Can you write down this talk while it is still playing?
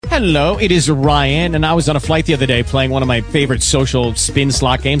Hello, it is Ryan, and I was on a flight the other day playing one of my favorite social spin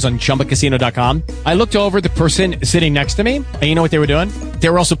slot games on ChumbaCasino.com. I looked over at the person sitting next to me, and you know what they were doing? They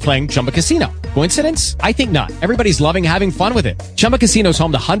were also playing Chumba Casino. Coincidence? I think not. Everybody's loving having fun with it. Chumba Casino is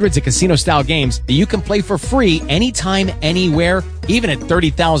home to hundreds of casino-style games that you can play for free anytime, anywhere, even at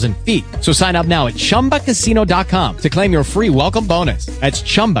 30,000 feet. So sign up now at ChumbaCasino.com to claim your free welcome bonus. That's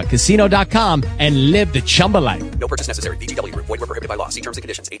ChumbaCasino.com and live the Chumba life. No purchase necessary. VGW. Void where prohibited by law. See terms and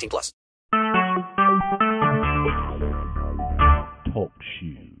conditions. 18+. Talk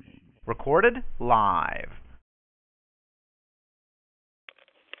shoes. Recorded live.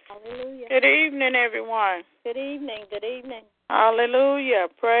 Hallelujah. Good evening, everyone. Good evening. Good evening. Hallelujah.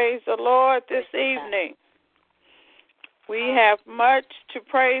 Praise the Lord this evening. We have much to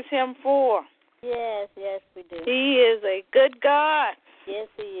praise Him for. Yes, we do. He is a good God. Yes,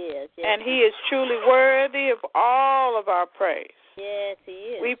 He is. Yes, and He is truly worthy of all of our praise. Yes, He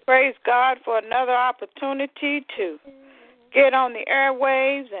is. We praise God for another opportunity to get on the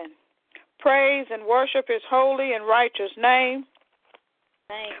airwaves and praise and worship His holy and righteous name.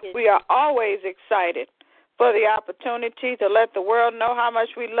 Thank you. We are always excited for the opportunity to let the world know how much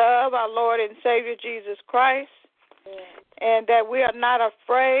we love our Lord and Savior Jesus Christ, and that we are not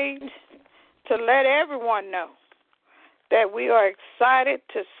afraid to let everyone know that we are excited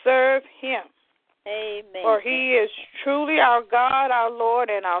to serve Him. Amen. For He is truly our God, our Lord,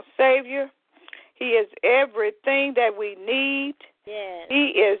 and our Savior. He is everything that we need. Yes.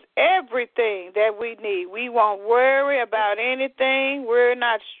 He is everything that we need. We won't worry about anything. We're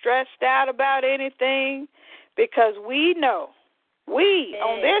not stressed out about anything because we know,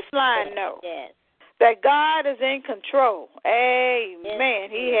 on this line know, that God is in control. Amen.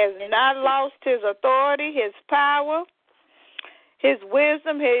 He has not lost His authority, His power, His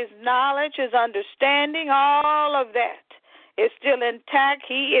wisdom, His knowledge, His understanding, all of that is still intact.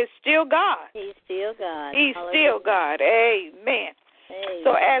 He is still God. He's still God. He's Hallelujah. still God. Amen.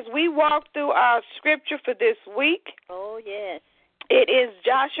 So as we walk through our scripture for this week, it is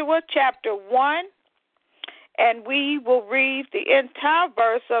Joshua chapter 1, and we will read the entire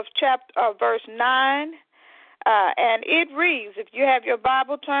verse of verse 9, and it reads, if you have your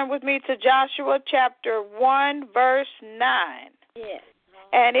Bible, turn with me to Joshua chapter 1, verse 9. Yes.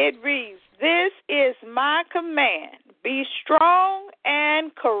 And it reads, this is my command, be strong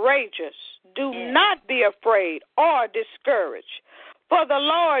and courageous. Do not be afraid or discouraged, for the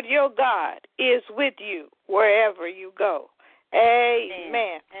Lord your God is with you wherever you go.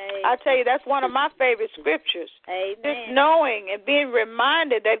 Amen. I tell you, that's one of my favorite scriptures. Just knowing and being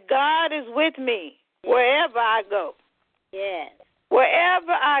reminded that God is with me wherever I go. Yes.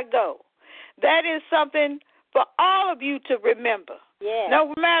 Wherever I go. That is something for all of you to remember. Yes.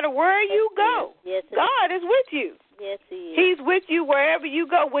 No matter where you go, God is with you. Yes, He is. He's with you wherever you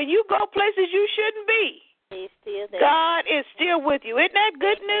go. When you go places you shouldn't be, He's still there. God is still with you. Isn't that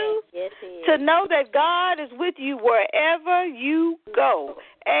good news? Yes, He is. To know that God is with you wherever you go.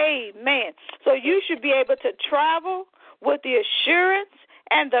 Amen. So you should be able to travel with the assurance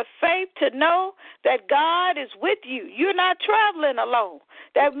and the faith to know that God is with you. You're not traveling alone.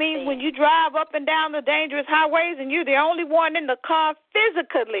 That means when you drive up and down the dangerous highways and you're the only one in the car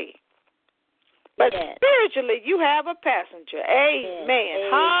physically, but spiritually you have a passenger. Amen.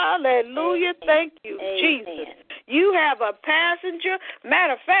 Hallelujah. Thank you, Jesus. You have a passenger.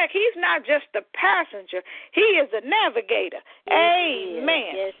 Matter of fact, he's not just a passenger. He is a navigator.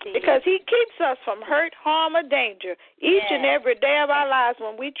 Amen. Because he keeps us from hurt, harm, or danger each and every day of our lives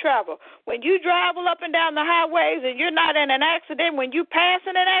when we travel. When you travel up and down the highways and you're not in an accident, when you pass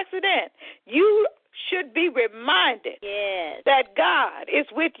in an accident, you should be reminded that God is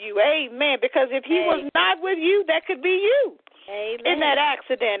with you. Amen. Because if He was not with you, that could be you. In that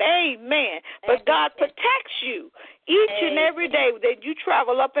accident. Amen. But God protects you each and every day that you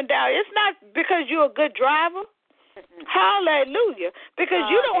travel up and down. It's not because you're a good driver. Hallelujah. Because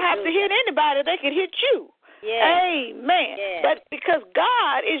you don't have to hit anybody. They can hit you. Amen. But because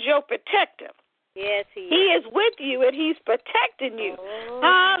God is your protector. Yes, He is with you and He's protecting you.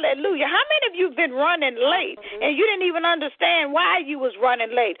 Hallelujah. How many of you have been running late and you didn't even understand why you was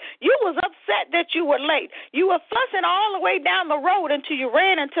running late? You was upset that you were late. You were fussing all the way down the road until you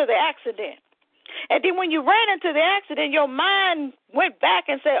ran into the accident. And then when you ran into the accident, your mind went back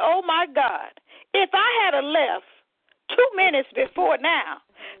and said, oh, my God, if I had left 2 minutes before now,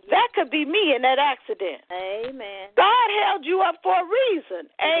 that could be me in that accident. Amen. God held you up for a reason.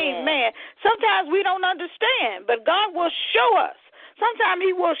 Amen. Sometimes we don't understand, but God will show us. Sometimes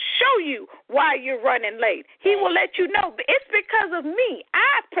He will show you why you're running late. He will let you know, it's because of me.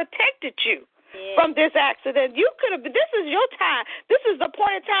 I protected you. from this accident. You could have, this is your time. This is the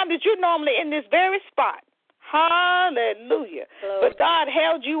point in time that you're normally in this very spot. Hallelujah. But God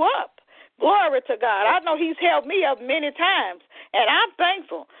held you up. Glory to God. I know he's held me up many times, and I'm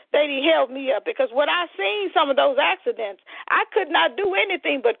thankful that he held me up, because when I seen some of those accidents, I could not do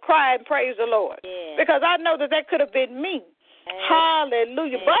anything but cry and praise the Lord, because I know that could have been me.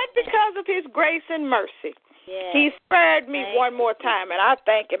 Hallelujah. But because of his grace and mercy, he spared me one more time, and I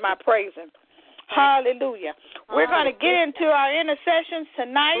thank him. I praise him. Hallelujah. We're going to get into our intercessions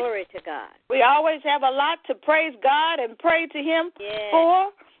tonight. Glory to God. We always have a lot to praise God and pray to him for,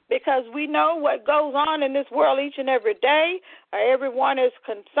 because we know what goes on in this world each and every day. Everyone is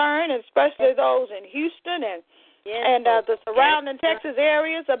concerned, especially those in Houston and the surrounding Texas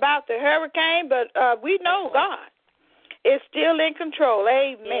areas about the hurricane. But we know God is still in control.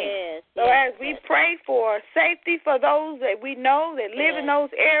 Amen. So as we pray for safety for those that we know that live in those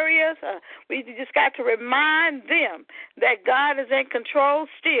areas, we just got to remind them that God is in control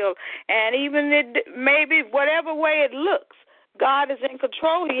still. And even maybe whatever way it looks, God is in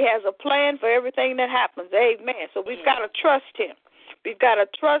control. He has a plan for everything that happens. Amen. So we've got to trust him. We've got to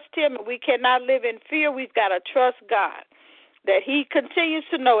trust him, and we cannot live in fear. We've got to trust God, that he continues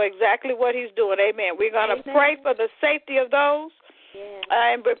to know exactly what he's doing. Amen. We're going to pray for the safety of those,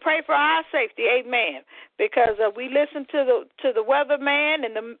 and we pray for our safety. Amen. Because we listen to the weatherman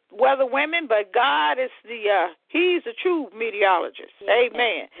and the weather women, but God is he's a true meteorologist.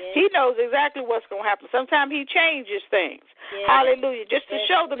 Amen. He knows exactly what's going to happen. Sometimes he changes things. Hallelujah. Just to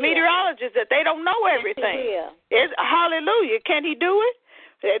show the meteorologists that they don't know everything. Hallelujah. Can he do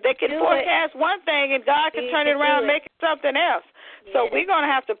it? They can forecast one thing, and God can turn it around and make it something else. So we're going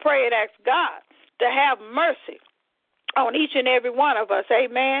to have to pray and ask God to have mercy on each and every one of us,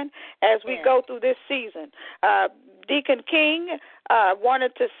 amen, as we go through this season. Deacon King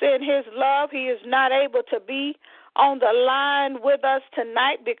wanted to send his love. He is not able to be on the line with us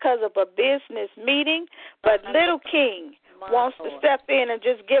tonight because of a business meeting, but Little King wants to step in and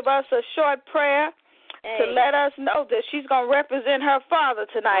just give us a short prayer to let us know that she's going to represent her father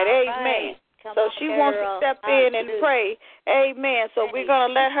tonight. Amen. So she wants to step in and pray. Amen. So we're going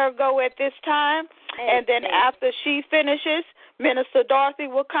to let her go at this time. And then after she finishes, Minister Dorothy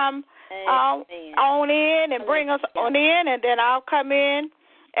will come on in and bring us on in, and then I'll come in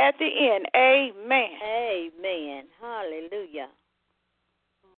at the end. Amen. Amen. Hallelujah.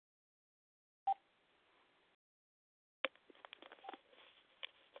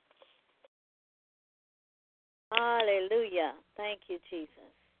 Hallelujah. Thank you, Jesus.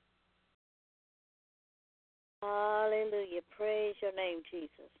 Hallelujah. Praise your name,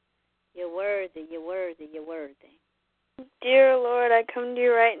 Jesus. You're worthy, you're worthy, you're worthy. Dear Lord, I come to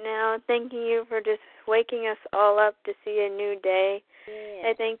you right now thanking you for just waking us all up to see a new day.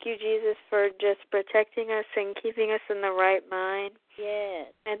 I thank you, Jesus, for just protecting us and keeping us in the right mind.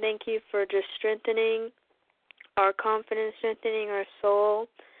 I thank you for just strengthening our confidence, strengthening our soul.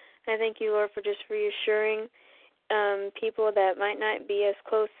 I thank you, Lord, for just reassuring people that might not be as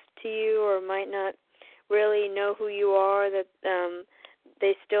close to you or might not really know who you are, that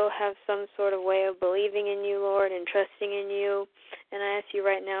they still have some sort of way of believing in you, Lord, and trusting in you. And I ask you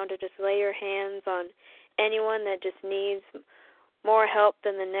right now to just lay your hands on anyone that just needs more help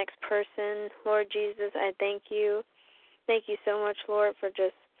than the next person. Lord Jesus, I thank you. Thank you so much, Lord, for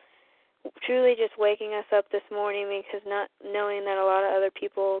just truly just waking us up this morning, because not knowing that a lot of other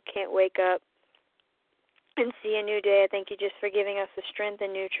people can't wake up and see a new day. I thank you just for giving us the strength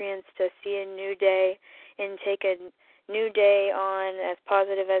and nutrients to see a new day and take a new day on as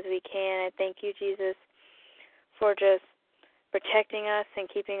positive as we can. I thank you, Jesus, for just protecting us and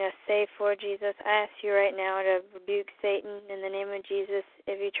keeping us safe, Lord Jesus. I ask you right now to rebuke Satan in the name of Jesus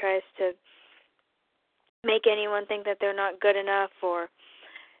if he tries to make anyone think that they're not good enough or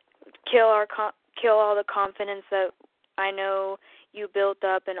kill all the confidence that I know you built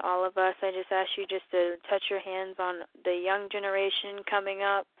up in all of us. I just ask you just to touch your hands on the young generation coming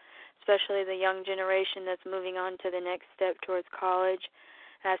up, especially the young generation that's moving on to the next step towards college.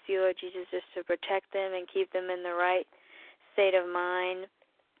 I ask you, Lord Jesus, just to protect them and keep them in the right state of mind.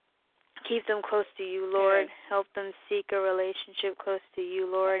 Keep them close to you, Lord. Help them seek a relationship close to you,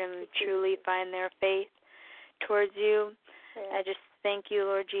 Lord, and truly find their faith towards you. I just thank you,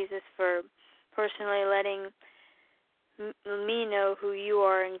 Lord Jesus, for personally letting me know who you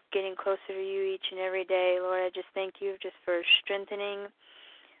are and getting closer to you each and every day. Lord, I just thank you just for strengthening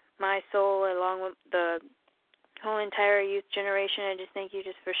my soul along with the whole entire youth generation. I just thank you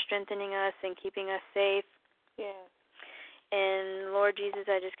just for strengthening us and keeping us safe. And Lord Jesus,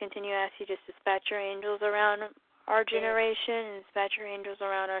 I just continue to ask you just to dispatch your angels around our generation, and dispatch your angels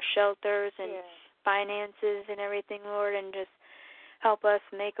around our shelters and finances and everything, Lord, and just help us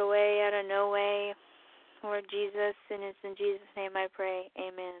make a way out of no way, Lord Jesus, and it's in Jesus' name I pray.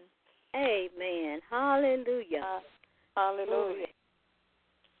 Amen. Amen. Hallelujah. Hallelujah.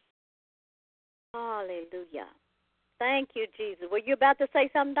 Hallelujah. Thank you, Jesus. Were you about to say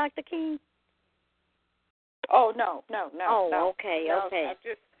something, Dr. King? Oh, no. Oh, okay.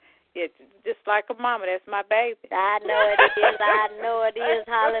 It's just like a mama. That's my baby. I know it is.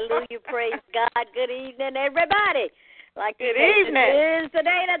 Hallelujah. Praise God. Good evening, everybody. Like Good evening. This is the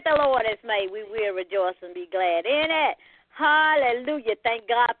day that the Lord has made. We will rejoice and be glad in it. Hallelujah. Thank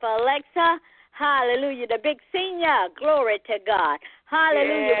God for Alexa. Hallelujah. The big senior. Glory to God.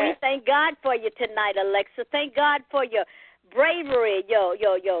 Hallelujah. Yeah. We thank God for you tonight, Alexa. Thank God for your bravery, your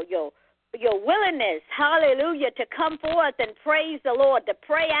willingness, hallelujah, to come forth and praise the Lord, to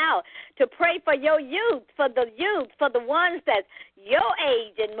pray out, to pray for your youth, for the ones that's your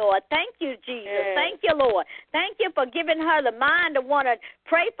age and more. Thank you, Jesus. Yes. Thank you, Lord. Thank you for giving her the mind to want to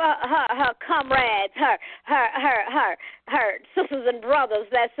pray for her comrades, her sisters and brothers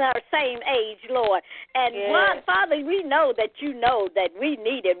that's her same age, Lord. And Father, we know that you know that we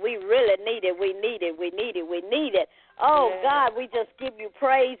need it. We really need it. We need it. Oh, God, we just give you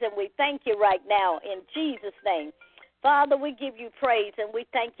praise and we thank you right now in Jesus' name. Father, we give you praise and we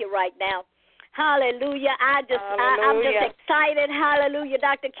thank you right now. Hallelujah. I'm just excited. Hallelujah,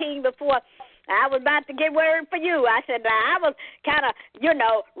 Dr. King, before I was about to get word for you. I said, I was kind of,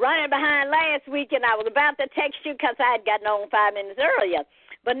 running behind last week, and I was about to text you because I had gotten on 5 minutes earlier.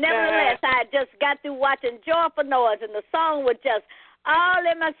 But nevertheless, I just got through watching Joyful Noise, and the song was just all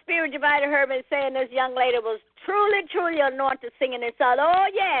in my spirit. You might have heard me saying this young lady was truly, truly anointed singing this song. Oh,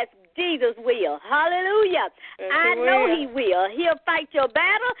 yes, Jesus will. Hallelujah. Yes, I know he will. He'll fight your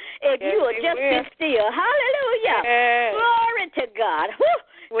battle if you will just sit still. Hallelujah. Yes. Glory to God. Whew.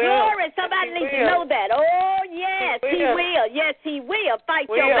 Glory. Somebody needs to know that. Oh, yes, he will. Yes, he will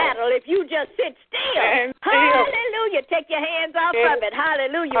fight your battle if you just sit still. Hallelujah. Take your hands off of it.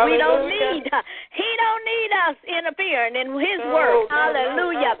 Hallelujah. We don't need, he don't need us interfering in his work.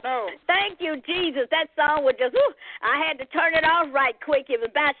 Hallelujah. No. Thank you, Jesus. That song was just, I had to turn it off right quick. It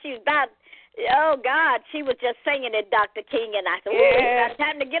was about, oh, God, she was just singing it, Dr. King, and I said, it's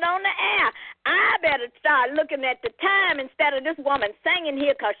time to get on the air. I better start looking at the time instead of this woman singing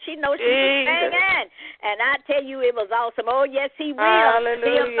here because she knows she's singing. And I tell you, it was awesome. Oh, yes, he will.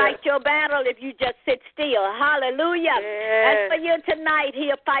 Hallelujah. He'll fight your battle if you just sit still. Hallelujah. Yes. That's for you tonight.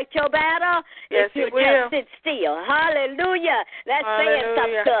 He'll fight your battle if you just sit still. Hallelujah. That's saying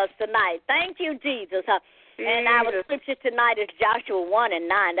something to us tonight. Thank you, Jesus. And our scripture tonight is Joshua 1:9.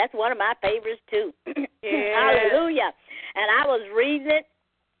 That's one of my favorites, too. Hallelujah. And I was reading it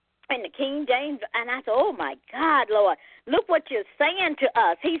in the King James, and I said, oh, my God, Lord, look what you're saying to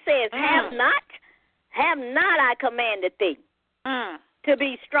us. He says, have not I commanded thee to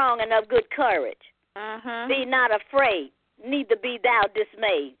be strong and of good courage. Be not afraid, neither be thou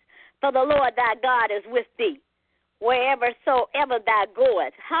dismayed. For the Lord thy God is with thee, whereversoever thou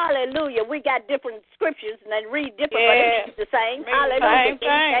goest. Hallelujah. We got different scriptures and they read different, but it's the same. Hallelujah.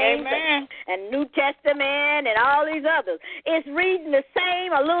 Same thing. And New Testament and all these others. It's reading the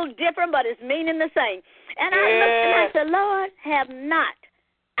same, a little different, but it's meaning the same. And I looked and I said, Lord, have not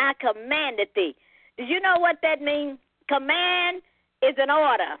I commanded thee. Did you know what that means? Command is an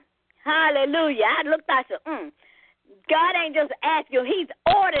order. Hallelujah. I looked, I said, God ain't just asking you, he's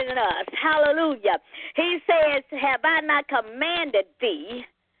ordering us. Hallelujah. He says, have I not commanded thee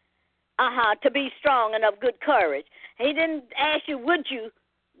to be strong and of good courage? He didn't ask you, would you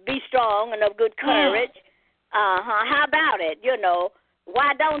be strong and of good courage? How about it?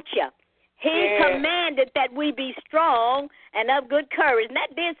 Why don't you? He commanded that we be strong and of good courage. And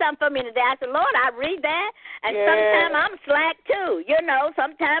that did something for me today. I said, Lord, I read that, and sometimes I'm slack too.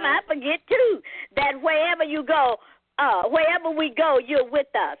 Sometimes I forget too that wherever you go, wherever we go, you're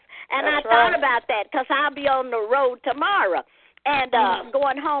with us. And I thought about that because I'll be on the road tomorrow and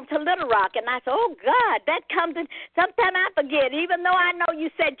going home to Little Rock. And I said, oh, God, that comes in. Sometimes I forget, even though I know you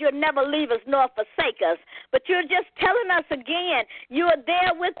said you'll never leave us nor forsake us. But you're just telling us again, you're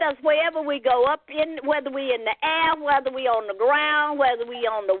there with us wherever we go, whether we in the air, whether we on the ground, whether we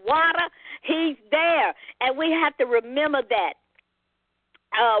on the water. He's there. And we have to remember that.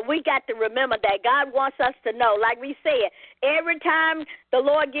 we got to remember that God wants us to know, like we said, every time the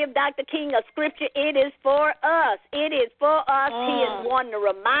Lord give Dr. King a scripture, it is for us. It is for us. He is wanting to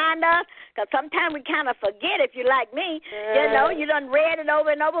remind us, because sometimes we kind of forget, if you're like me. You know, you done read it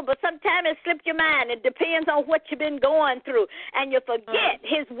over and over, but sometimes it slipped your mind. It depends on what you've been going through, and you forget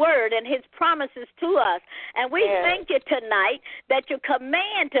his word and his promises to us. And we thank you tonight that your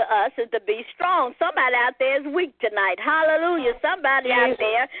command to us is to be strong. Somebody out there is weak tonight. Hallelujah. Somebody out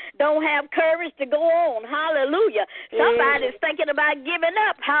there don't have courage to go on. Hallelujah. Somebody's thinking about giving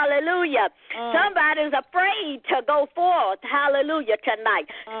up. Hallelujah. Somebody's afraid to go forth. Hallelujah tonight.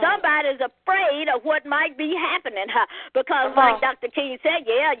 Somebody's afraid of what might be happening, because like Dr. King said,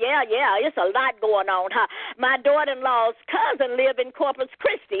 it's a lot going on. My daughter-in-law's cousin live in Corpus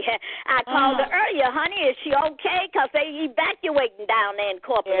Christi. I called her earlier, honey, is she okay? Because they evacuating down there in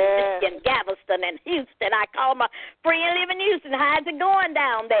Corpus Christi and Galveston and Houston. I called my friend live in Houston. How's it going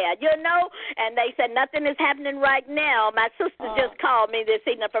down there? You know? And they said nothing is happening right now. My sister just called me this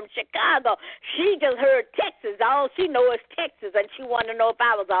evening from Chicago. She just heard Texas. All she knows is Texas, and she wanted to know if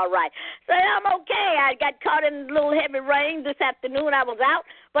I was all right. So I'm okay. I got caught in a little heavy rain this afternoon. I was out.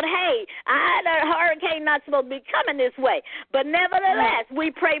 But, hey, a hurricane not supposed to be coming this way. But nevertheless,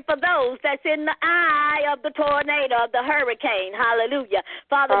 we pray for those that's in the eye of the tornado, of the hurricane. Hallelujah.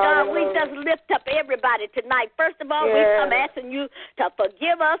 Father God, we just lift up everybody tonight. First of all, we come asking you to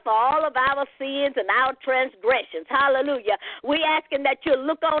forgive us for all of our sins and our transgressions. Hallelujah. We asking that you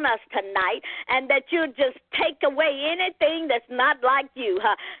look on us tonight and that you just take away anything that's not like you.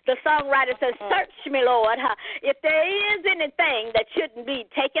 The songwriter says, search me, Lord. If there is anything that shouldn't be,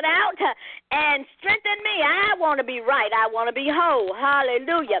 take it out and strengthen me. I want to be right. I want to be whole.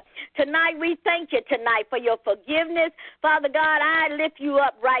 Hallelujah. Tonight, we thank you tonight for your forgiveness. Father God, I lift you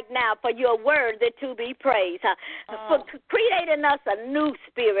up right now for your word that to be praised. For creating us a new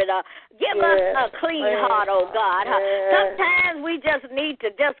spirit. Give us a clean heart, oh God. Sometimes we just need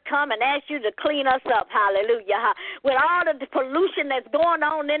to just come and ask you to clean us up. Hallelujah. With all of the pollution that's going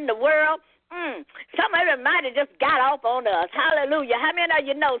on in the world, somebody might have just got off on us. Hallelujah. How many of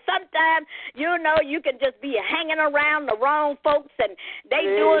you know sometimes, you know, you can just be hanging around the wrong folks and they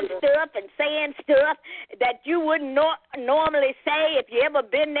doing stuff and saying stuff that you wouldn't normally say if you ever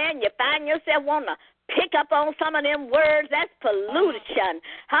been there and you find yourself wanting to pick up on some of them words. That's pollution.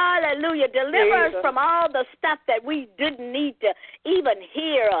 Hallelujah. Deliver us from all the stuff that we didn't need to even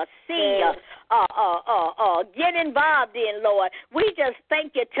hear or see or get involved in, Lord. We just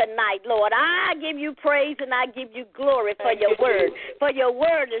thank you tonight, Lord. I give you praise and I give you glory for your word. For your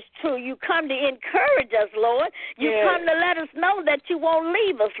word is true. You come to encourage us, Lord. You come to let us know that you won't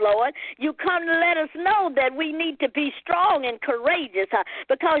leave us, Lord. You come to let us know that we need to be strong and courageous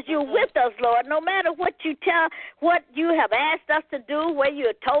because you're with us, Lord. No matter what you have asked us to do, where you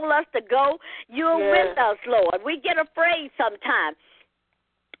have told us to go, you're with us, Lord. We get afraid sometimes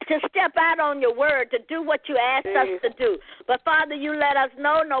to step out on your word, to do what you asked us to do. But, Father, you let us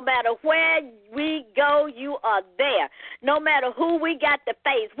know no matter where we go, you are there. No matter who we got to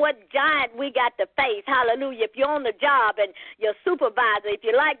face, what giant we got to face. Hallelujah. If you're on the job and your supervisor, if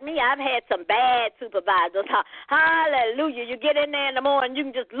you're like me, I've had some bad supervisors. Hallelujah. You get in there in the morning, you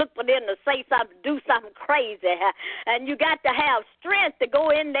can just look for them to say something, do something crazy. And you got to have strength to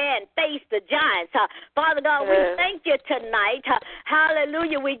go in there and face the giants. Father God, we thank you tonight.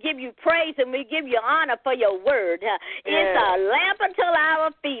 Hallelujah. We give you praise and we give you honor for your word. It's a lamp unto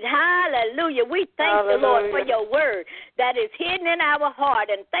our feet. Hallelujah. We thank the Lord for your word that is hidden in our heart.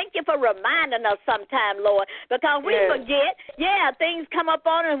 And thank you for reminding us sometime, Lord, because we forget. Things come up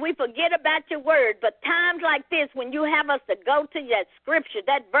on us and we forget about your word. But times like this, when you have us to go to that scripture,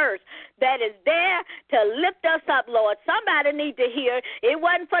 that verse that is there to lift us up, Lord, somebody need to hear. It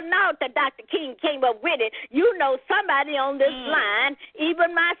wasn't for naught that Dr. King came up with it. You know somebody on this line,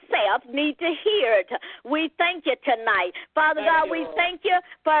 even myself, need to hear it. We thank you tonight. Father God, we thank you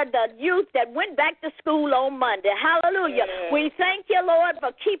for the youth that went back to school on Monday. Hallelujah. We thank you, Lord, for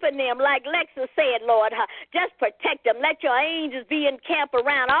keeping them, like Lexa said, Lord. Just protect them. Let your angels be in camp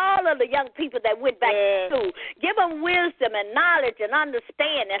around all of the young people that went back to school. Give them wisdom and knowledge and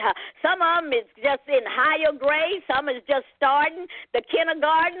understanding. Some of them is just in higher grades. Some is just starting, the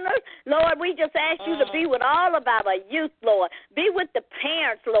kindergartners. Lord, we just ask you to be with all of our youth, Lord. Be with the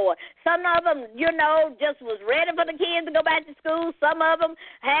parents, Lord. Some of them, you know, just was ready for the kids to go back to school. Some of them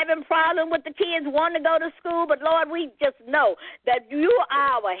having problems with the kids wanting to go to school. But, Lord, we just know that you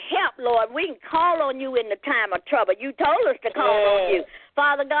are our help, Lord. We can call on you in the time of trouble. You told us to call on you.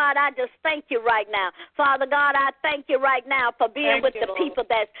 Father God, I just thank you right now. Father God, I thank you right now for being with the people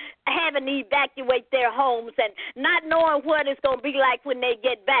that's having to evacuate their homes and not knowing what it's going to be like when they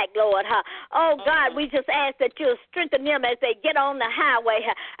get back, Lord. Oh, God, we just ask that you'll strengthen them as they get on the highway.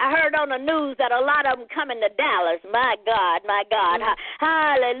 I heard on the news that a lot of them coming to Dallas. My God, my God.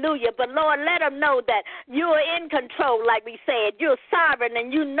 Hallelujah. But, Lord, let them know that you're in control, like we said. You're sovereign,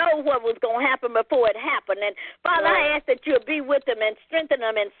 and you know what was going to happen before it happened. And, Father, I ask that you'll be with them and strengthen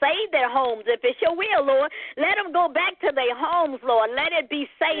them and save their homes if it's your will, Lord. Let them go back to their homes, Lord. Let it be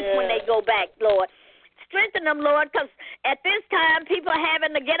safe when they go back, Lord. Strengthen them, Lord, because at this time people are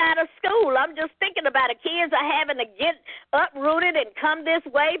having to get out of school. I'm just thinking about it. Kids are having to get uprooted and come this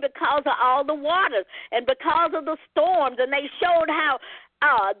way because of all the waters and because of the storms. And they showed how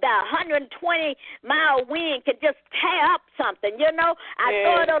the 120-mile wind could just tear up something, you know. I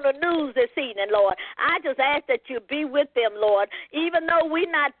saw it on the news this evening, Lord. I just ask that you be with them, Lord. Even though we're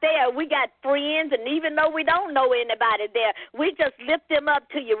not there, we got friends, and even though we don't know anybody there, we just lift them up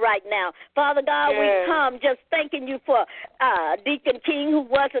to you right now. Father God, we come just thanking you for Deacon King, who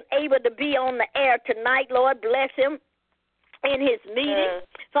wasn't able to be on the air tonight. Lord, bless him in his meeting.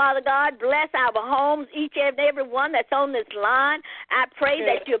 Father God, bless our homes, each and every one that's on this line. I pray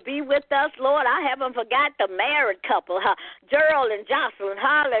that you'll be with us, Lord. I haven't forgot the married couple, Gerald and Jocelyn.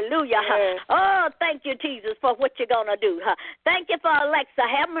 Hallelujah. Oh, thank you, Jesus, for what you're going to do. Thank you for Alexa.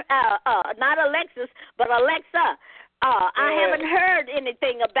 Not Alexis, but Alexa. I haven't heard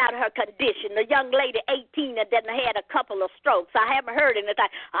anything about her condition. The young lady, 18, that had a couple of strokes. I haven't heard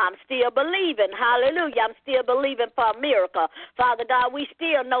anything. I'm still believing. Hallelujah. I'm still believing for a miracle. Father God, we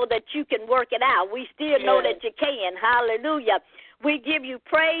still know that you can work it out. We still know that you can. Hallelujah. We give you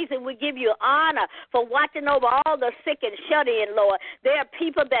praise and we give you honor for watching over all the sick and shut in, Lord. There are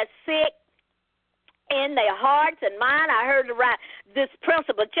people that's sick in their hearts and mind. I heard this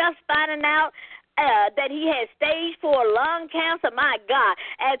principle, just finding out that he had stage 4 lung cancer. My God,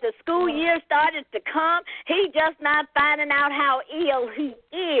 as the school year started to come, he just not finding out how ill he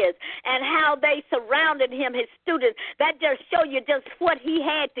is and how they surrounded him, his students. That just show you just what he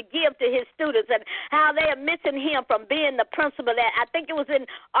had to give to his students and how they are missing him from being the principal at, I think it was in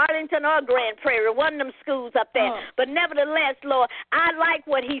Arlington or Grand Prairie, one of them schools up there. But nevertheless, Lord, I like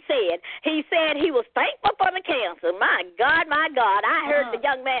what he said. He said he was thankful for the cancer. My God, I heard the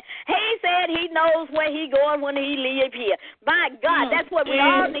young man. He said he knows where he going when he leave here. My God, that's what we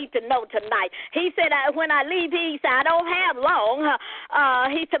all need to know tonight. He said, when I leave here, he said, I don't have long.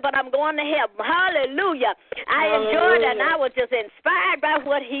 He said, but I'm going to heaven. Hallelujah. I enjoyed it, and I was just inspired by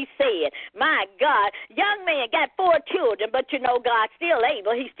what he said. My God, young man got 4 children, but you know God's still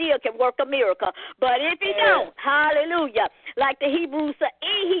able. He still can work a miracle. But if he don't, hallelujah, like the Hebrews say,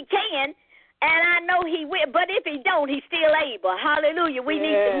 he can. And I know he will, but if he don't, he's still able. Hallelujah. We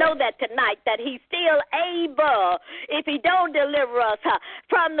need to know that tonight, that he's still able. If he don't deliver us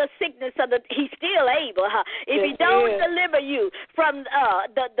from the sickness he's still able. If he don't deliver you from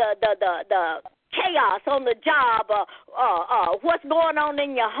the chaos on the job, what's going on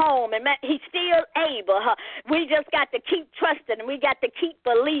in your home, and he's still able. We just got to keep trusting, and we got to keep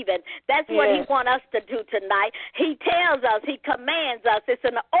believing. That's what he wants us to do tonight. He tells us, he commands us. It's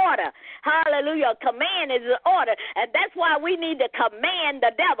an order. Hallelujah. Command is an order, and that's why we need to command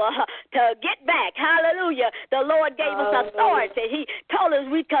the devil to get back. Hallelujah. The Lord gave us authority. He told us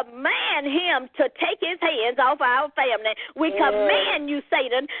we command him to take his hands off our family. We command you,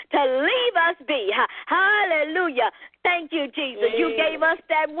 Satan, to leave us be. Hallelujah. Thank you, Jesus. You gave us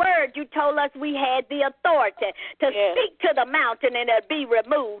that word. You told us we had the authority to speak to the mountain and it'll be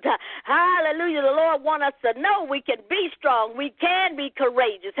removed. Hallelujah. The Lord wants us to know we can be strong. We can be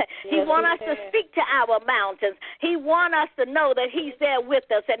courageous. He wants us to speak to our mountains. He wants us to know that he's there with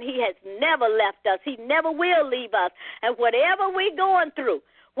us and he has never left us. He never will leave us. And whatever we're going through,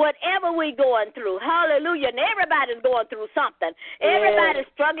 hallelujah, and everybody's going through something. Everybody's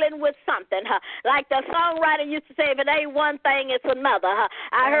struggling with something. Like the songwriter used to say, if it ain't one thing, it's another.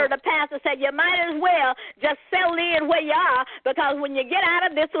 I heard a pastor say, you might as well just settle in where you are, because when you get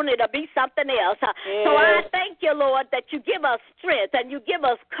out of this one, it'll be something else. So I thank you, Lord, that you give us strength and you give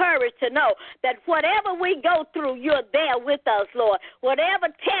us courage to know that whatever we go through, you're there with us, Lord.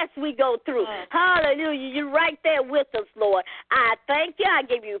 Whatever test we go through, hallelujah, you're right there with us, Lord. I thank you. I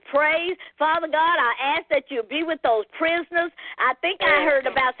give you praise. Father God, I ask that you be with those prisoners. I think I heard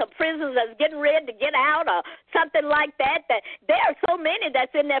about some prisoners that's getting ready to get out or something like that, that there are so many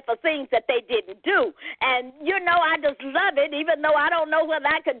that's in there for things that they didn't do. And, you know, I just love it, even though I don't know whether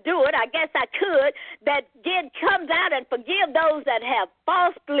I could do it. I guess I could, that God comes out and forgive those that have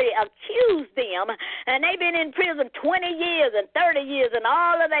falsely accused them. them, and they've been in prison 20 years and 30 years, and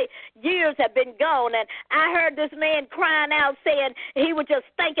all of their years have been gone. And I heard this man crying out saying he was just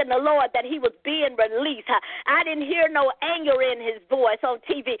thanking the Lord that he was being released. I didn't hear no anger in his voice on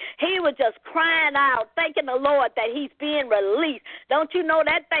TV. He was just crying out, thanking the Lord that he's being released. Don't you know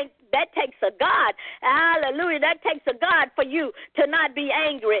that takes a God? Hallelujah. That takes a God for you to not be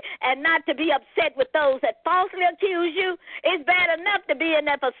angry and not to be upset with those that falsely accuse you. It's bad enough to be in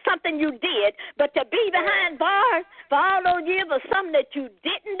there for something you did, but to be behind bars for all those years for something that you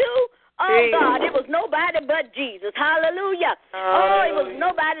didn't do, oh, God, it was nobody but Jesus. Hallelujah. Oh, it was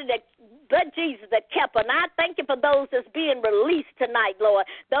nobody but Jesus that kept her. And I thank you for those that's being released tonight, Lord.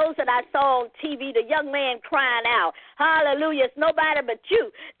 Those that I saw on TV, the young man crying out. Hallelujah. It's nobody but you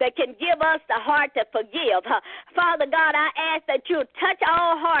that can give us the heart to forgive. Father God, I ask that you touch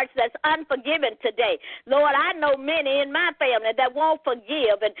all hearts that's unforgiven today. Lord, I know many in my family that won't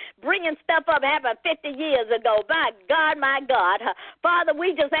forgive and bringing stuff up happened 50 years ago. My God, my God. Father,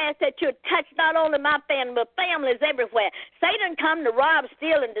 we just ask that you touch not only my family, but families everywhere. Satan come to rob,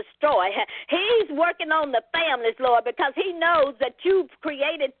 steal, and destroy. He's working on the families, Lord, because he knows that you've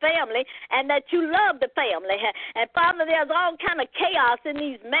created family and that you love the family. And, Father, there's all kind of chaos in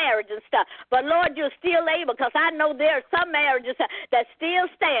these marriages and stuff. But, Lord, you're still able, because I know there are some marriages that's still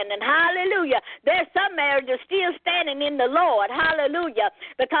standing. Hallelujah. There's some marriages still standing in the Lord. Hallelujah.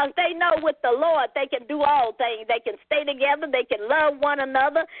 Because they know with the Lord they can do all things. They can stay together. They can love one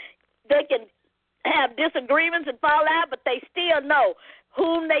another. They can have disagreements and fall out, but they still know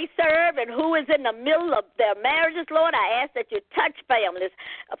whom they serve and who is in the middle of their marriages. Lord, I ask that you touch families.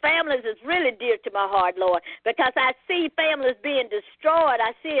 Families is really dear to my heart, Lord, because I see families being destroyed.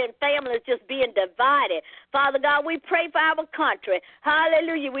 I see families just being divided. Father God, we pray for our country.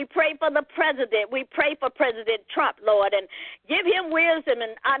 Hallelujah. We pray for the president. We pray for President Trump, Lord, and give him wisdom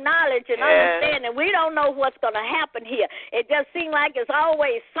and knowledge and understanding. We don't know what's going to happen here. It just seems like it's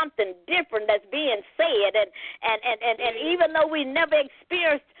always something different that's being said, and even though we never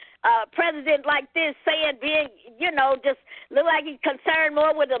experienced a president like this being, just look like he's concerned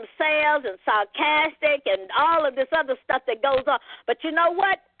more with themselves and sarcastic and all of this other stuff that goes on. But you know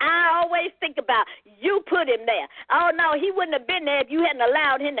what? I always think about you put him there. Oh, no, he wouldn't have been there if you hadn't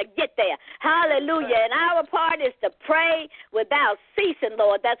allowed him to get there. Hallelujah. And our part is to pray without ceasing,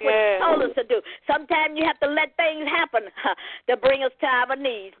 Lord. That's what he told us to do. Sometimes you have to let things happen to bring us to our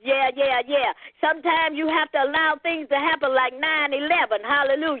knees. Yeah. Sometimes you have to allow things to happen like 9/11.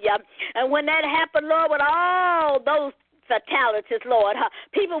 Hallelujah. And when that happened, Lord, with all those fatalities, Lord,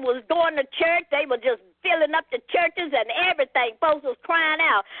 people was going to church. They were just filling up the churches and everything. Folks was crying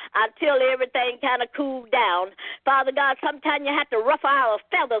out until everything kind of cooled down. Father God, sometimes you have to ruffle our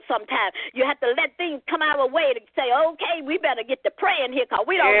feathers sometimes. You have to let things come our way to say, okay, we better get to praying here because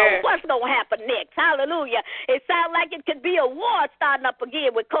we don't know what's going to happen next. Hallelujah. It sounds like it could be a war starting up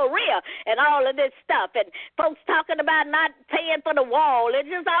again with Korea and all of this stuff. And folks talking about not paying for the wall. It's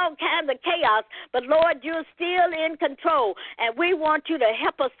just all kinds of chaos. But, Lord, you're still in control. And we want you to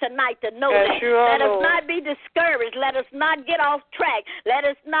help us tonight to know that. Let us not be discouraged. Let us not get off track. Let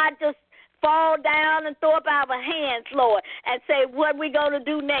us not just fall down and throw up our hands, Lord, and say, what we going to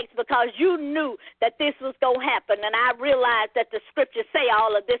do next? Because you knew that this was going to happen, and I realized that the scriptures say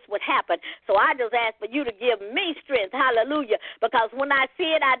all of this would happen. So I just ask for you to give me strength, hallelujah, because when I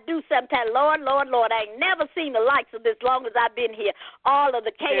see it, I do sometimes, Lord, I ain't never seen the likes of this long as I've been here, all of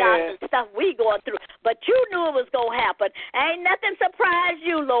the chaos and stuff we going through. But you knew it was going to happen. Ain't nothing surprised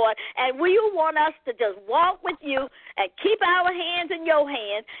you, Lord, and we want us to just walk with you and keep our hands in your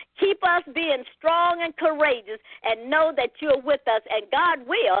hands, keep us being strong and courageous, and know that you're with us, and God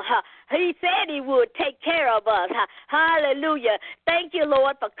will. He said he would take care of us. Hallelujah. Thank you,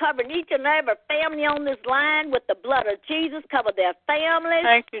 Lord, for covering each and every family on this line with the blood of Jesus. Cover their families.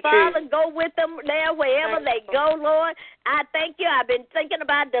 Thank you, Father, Jesus. go with them there wherever they go, Lord. I thank you. I've been thinking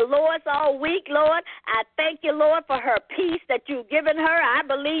about Dolores all week, Lord. I thank you, Lord, for her peace that you've given her. I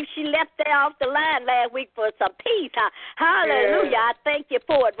believe she left there off the line last week for some peace. Hallelujah. I thank you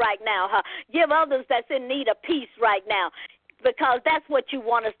for it right now. Give others that's in need of peace right now, because that's what you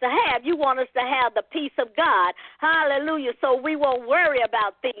want us to have. You want us to have the peace of God. Hallelujah. So we won't worry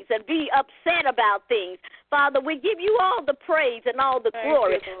about things and be upset about things. Father, we give you all the praise and all the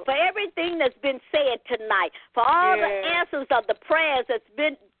glory for everything that's been said tonight, for all the answers of the prayers that's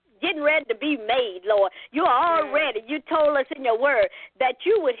been getting ready to be made, Lord. You're already. You told us in your word that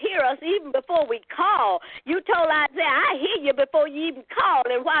you would hear us even before we call. You told Isaiah, I hear you before you even call,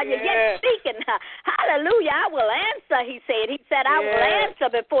 and while you're yet speaking, hallelujah, I will answer, he said. He said, I will answer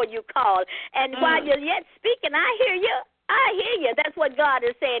before you call. And while you're yet speaking, I hear you. I hear you. That's what God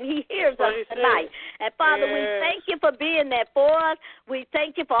is saying. He hears us tonight. And, Father, we thank you for being there for us. We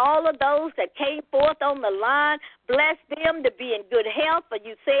thank you for all of those that came forth on the line. Bless them to be in good health. For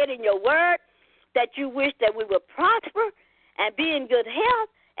you said in your word that you wish that we would prosper and be in good health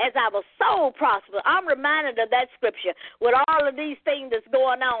as our soul prosper. I'm reminded of that scripture with all of these things that's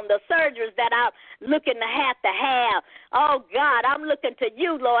going on, the surgeries that I'm looking to have. Oh, God, I'm looking to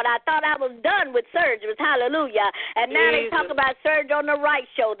you, Lord. I thought I was done with surgeries. Hallelujah. And now they talk about surgery on the right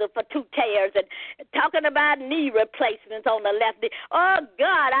shoulder for 2 tears and talking about knee replacements on the left knee. Oh,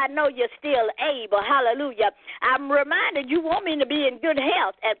 God, I know you're still able. Hallelujah. I'm reminded you want me to be in good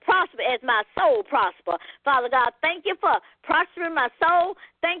health and prosper as my soul prosper. Father God, thank you for prospering my soul.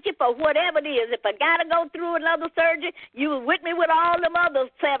 Thank you for whatever it is. If I got to go through another surgery, you were with me with all them other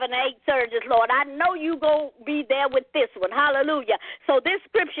 7 or 8 surgeries, Lord. I know you going to be there with this one. Hallelujah. So this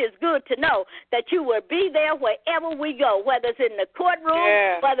scripture is good to know that you will be there wherever we go, whether it's in the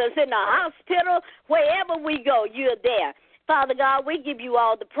courtroom, whether it's in the hospital, wherever we go, you're there. Father God, we give you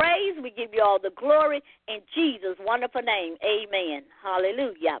all the praise. We give you all the glory in Jesus' wonderful name. Amen.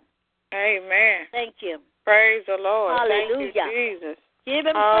 Hallelujah. Amen. Thank you. Praise the Lord. Hallelujah. Thank you, Jesus. Give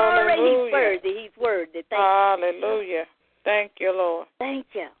him glory. He's worthy. He's worthy. Thank Hallelujah. Thank you, Lord. Thank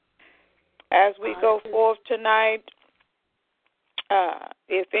you. As we go forth tonight,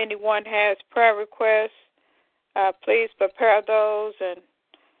 if anyone has prayer requests, please prepare those,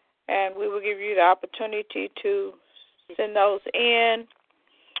 and we will give you the opportunity to send those in.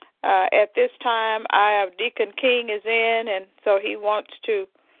 At this time, Deacon King is in, and so he wants to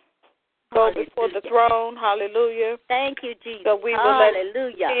go before the throne. Hallelujah. Thank you, Jesus. So we will let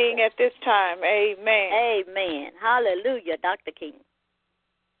King at this time. Amen. Amen. Hallelujah, Dr. King.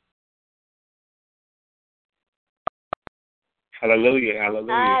 Hallelujah.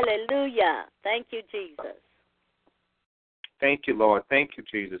 Hallelujah. Hallelujah. Thank you, Jesus. Thank you, Lord. Thank you,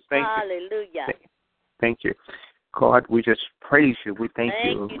 Jesus. Thank Hallelujah. you. Thank you. God, we just praise you. We thank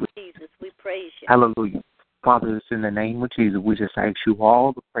you. Thank you, Jesus. We praise you. Hallelujah. Father, it's in the name of Jesus. We just ask you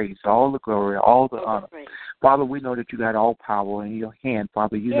all the praise, all the glory, all the honor. Father, we know that you got all power in your hand.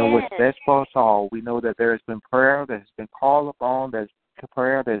 Father, you know what's best for us all. We know that there has been prayer that has been called upon, there's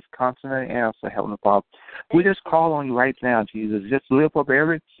prayer that is constantly answered, Heavenly Father. We just call on you right now, Jesus. Just lift up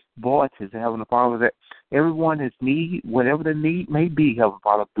every voice, Heavenly Father, that everyone is need, whatever the need may be, Heavenly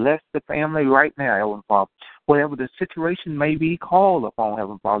Father. Bless the family right now, Heavenly Father. Whatever the situation may be, call upon,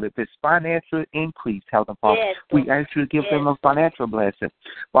 Heavenly Father. If it's financial increase, Heavenly Father, we ask you to give them a financial blessing.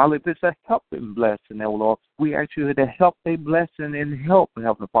 Father, if it's a helping blessing, oh Lord, we ask you to help a blessing and help,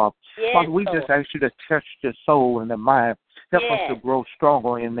 Heavenly Father. Father, we just ask you to touch the soul and the mind. Help us to grow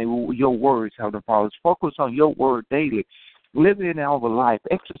stronger in your words, Heavenly Father. Focus on your word daily. Live it in our life.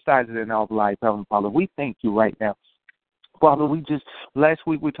 Exercise it in our life, Heavenly Father. We thank you right now. Father, last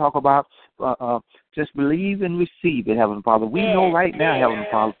week we talked about just believe and receive it, Heavenly Father. We know right now, Heavenly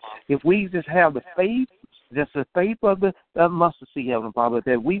Father, if we just have the faith, just the faith of the mustard seed, Heavenly Father,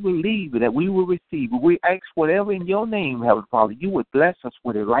 that we believe, that we will receive. We ask whatever in your name, Heavenly Father, you would bless us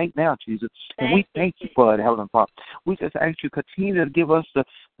with it right now, Jesus. And we thank you for it, Heavenly Father. We just ask you to continue to give us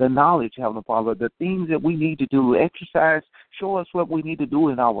the knowledge, Heavenly Father, the things that we need to do, exercise, show us what we need to do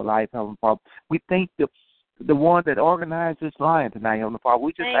in our life, Heavenly Father. We thank the one that organized this line tonight, Heavenly Father.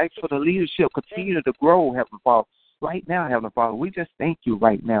 We just ask for the leadership, continue to grow, Heavenly Father. Right now, Heavenly Father, we just thank you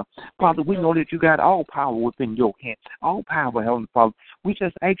right now. Father, we know that you got all power within your hand, all power, Heavenly Father. We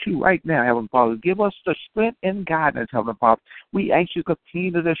just ask you right now, Heavenly Father, give us the strength and guidance, Heavenly Father. We ask you to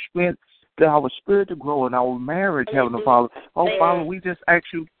continue to strength our spirit to grow in our marriage, Heavenly Father. Oh, Father, we just ask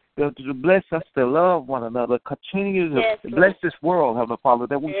you to bless us to love one another, continue to bless this world, Heavenly Father,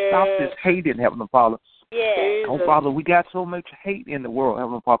 that we stop this hating, Heavenly Father. Oh, Father, we got so much hate in the world,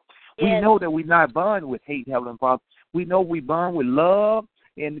 Heavenly Father. We know that we're not born with hate, Heavenly Father. We know we're born with love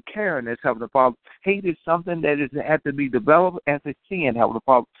and caringness, Heavenly Father. Hate is something that has to be developed as a sin, Heavenly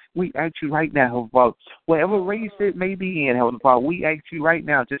Father. We ask you right now, Heavenly Father, whatever race it may be in, Heavenly Father, we ask you right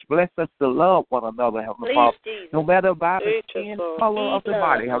now, just bless us to love one another, Heavenly Father. No matter about the skin color of the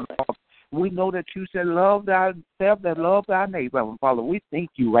body, Heavenly Father. We know that you said love thyself, that love thy neighbor, Heavenly Father. We thank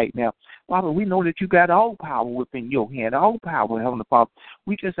you right now. Father, we know that you got all power within your hand, all power, Heavenly Father.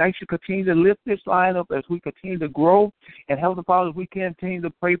 We just ask you to continue to lift this line up as we continue to grow. And, Heavenly Father, as we continue to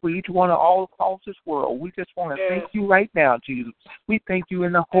pray for each one of all across this world. We just want to thank you right now, Jesus. We thank you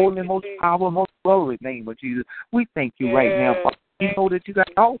in the holy, most powerful, most glorious name of Jesus. We thank you right now, Father. We know that you got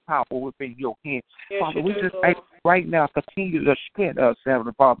all power within your hand. Yes, Father, we do, just Lord. ask right now, continue to strengthen us,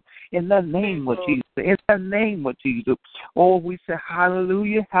 Heavenly Father, in the name of Jesus. In the name of Jesus. Oh, we say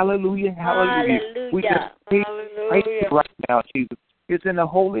hallelujah, hallelujah, hallelujah. We just thank you right now, Jesus. It's in the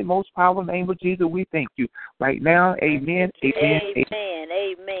holy, most powerful name of Jesus. We thank you right now. Amen, amen, amen,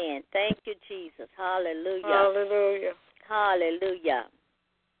 amen. Thank you, Jesus. Hallelujah. Hallelujah. Hallelujah.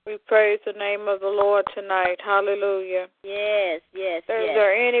 We praise the name of the Lord tonight. Hallelujah. Yes, yes, Is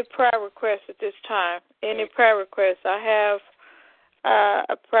there any prayer requests at this time? Any prayer requests? I have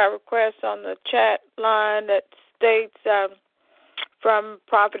a prayer request on the chat line that states from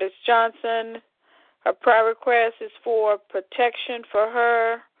Prophetess Johnson. Her prayer request is for protection for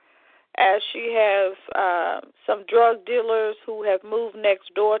her as she has some drug dealers who have moved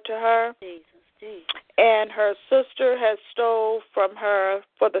next door to her. Jesus. And her sister has stole from her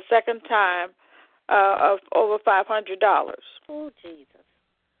for the second time of over $500. Oh, Jesus.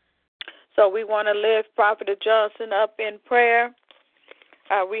 So we want to lift Prophet Johnson up in prayer.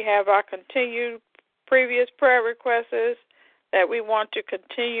 We have our continued previous prayer requests that we want to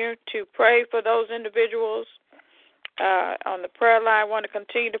continue to pray for those individuals. On the prayer line, I want to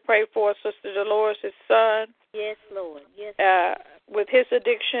continue to pray for Sister Dolores' son. Yes, Lord. Yes. With his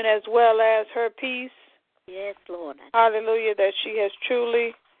addiction as well as her peace. Yes, Lord. Hallelujah, that she has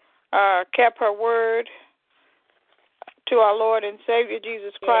truly kept her word to our Lord and Savior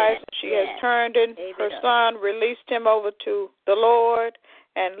Jesus Christ. She has turned in her son, released him over to the Lord,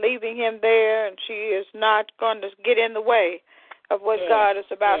 and leaving him there, and she is not going to get in the way of what God is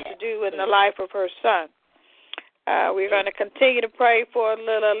about to do in the life of her son. We're going to continue to pray for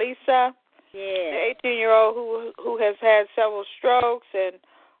little Lisa, the 18-year-old who has had several strokes and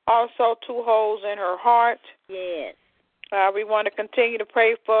also 2 holes in her heart. Yes. We want to continue to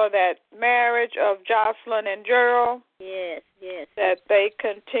pray for that marriage of Jocelyn and Gerald. Yes, yes. That they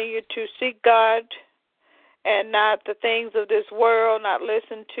continue to seek God and not the things of this world, not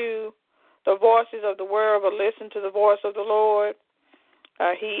listen to the voices of the world, but listen to the voice of the Lord.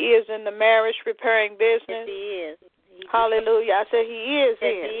 He is in the marriage repairing business. Yes, he is. Hallelujah. I said he is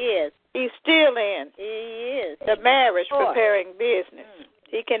in. He is. He's still in. He is. The marriage repairing business.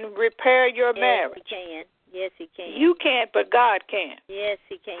 He can repair your marriage. He can. Yes, he can. You can't, but God can. Yes,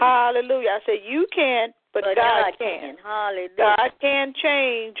 he can. Hallelujah. I said you can't, but God can. Hallelujah. God can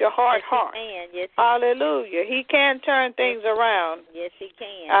change a hard heart. He can. Yes, hallelujah. He can turn things around. Yes, he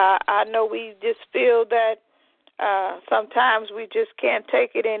can. I know we just feel that sometimes we just can't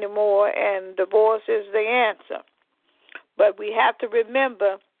take it anymore, and divorce is the answer. But we have to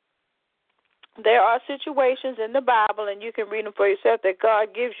remember there are situations in the Bible, and you can read them for yourself, that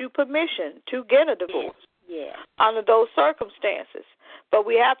God gives you permission to get a divorce under those circumstances. But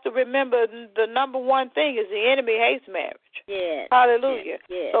we have to remember the number one thing is the enemy hates marriage. Yes. Hallelujah.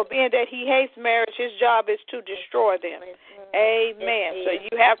 Yes. So being that he hates marriage, his job is to destroy them. Amen. Yes. So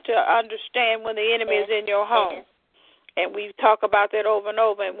you have to understand when the enemy is in your home. And we talk about that over and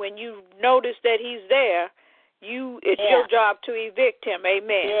over. And when you notice that he's there, it's your job to evict him.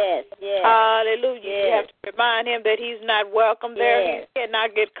 Amen. Yes, yes. Hallelujah. Yes. You have to remind him that he's not welcome there. He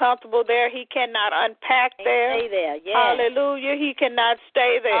cannot get comfortable there. He cannot unpack there. Stay there. Yes. Hallelujah. He cannot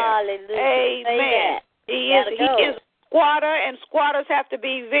stay there. Hallelujah. Amen. He is a squatter, and squatters have to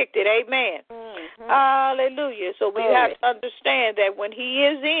be evicted. Amen. Mm-hmm. Hallelujah. So we have to understand that when he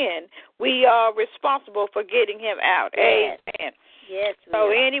is in, we are responsible for getting him out. Yes. Amen. Yes.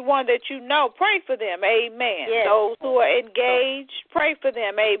 So anyone that you know, pray for them. Amen. Yes. Those who are engaged, pray for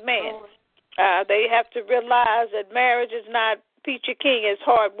them. Amen. They have to realize that marriage is not peachy keen. It's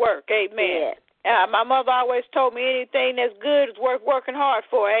hard work. Amen. Yes. My mother always told me anything that's good is worth working hard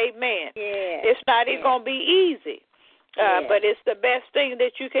for. Amen. Yes. It's not even going to be easy. But it's the best thing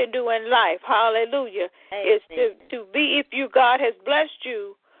that you can do in life. Hallelujah. It's to be, if God has blessed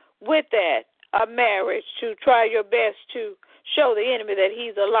you with that, a marriage, to try your best to show the enemy that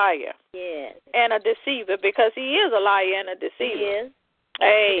he's a liar and a deceiver, because he is a liar and a deceiver. He is.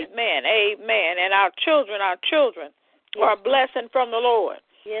 Amen. Amen. And our children are a blessing from the Lord.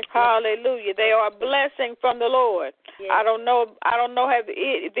 Yes. Hallelujah. They are a blessing from the Lord. Yes. I don't know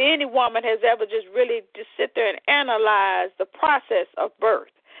if any woman has ever just really just sit there and analyze the process of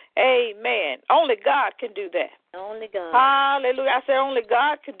birth. Amen. Only God can do that. Only God. Hallelujah. I said only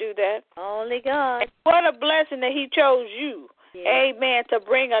God can do that. Only God. And what a blessing that he chose you. Yes. Amen. To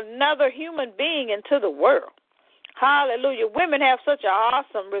bring another human being into the world. Hallelujah. Women have such an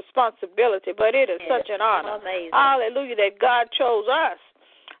awesome responsibility, but it is such an honor. Amazing. Hallelujah, that God chose us.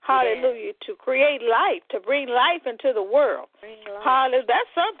 Hallelujah. To create life, to bring life into the world. Hallelujah. That's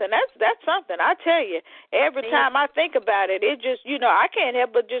something. That's something. I tell you, every time I think about it, it just, I can't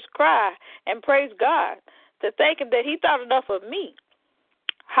help but just cry and praise God to thank him that he thought enough of me.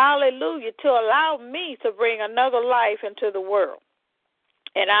 Hallelujah. To allow me to bring another life into the world.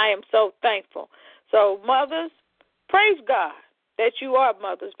 And I am so thankful. So, mothers, praise God that you are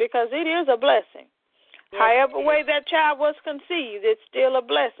mothers, because it is a blessing. Yes, however way that child was conceived, it's still a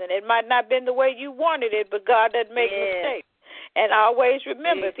blessing. It might not have been the way you wanted it, but God doesn't make mistakes. And always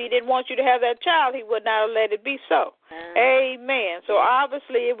remember, if he didn't want you to have that child, he would not have let it be so. Amen. So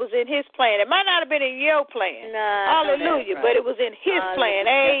obviously it was in his plan. It might not have been in your plan. Hallelujah. Right. But it was in his plan.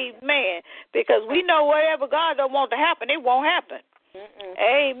 Amen. Because we know whatever God don't want to happen, it won't happen.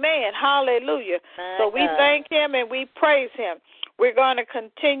 Amen. Hallelujah. So we thank him and we praise him. We're going to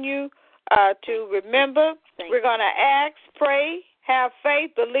continue to remember. We're going to ask, pray, have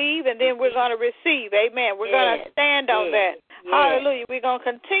faith, believe, and then we're going to receive. Amen. We're going to stand on that. Hallelujah. We're going to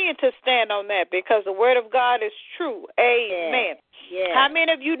continue to stand on that because the word of God is true. Amen. How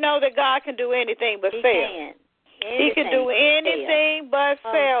many of you know that God can do anything but fail? He can do anything but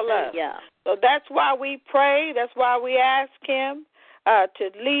fail us. So that's why we pray. That's why we ask him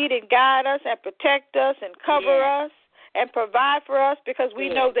to lead and guide us and protect us and cover us and provide for us, because we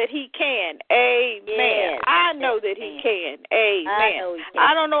know that he can. Amen. I know that he can. Amen.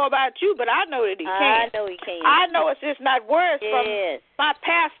 I don't know about you, but I know that he can. I know he can. I know it's just not words from my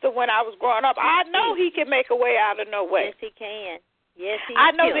pastor when I was growing up. I know he can make a way out of no way. Yes, he can. Yes,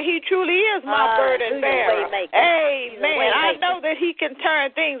 I know that he truly is my burden bearer. Amen. I know that he can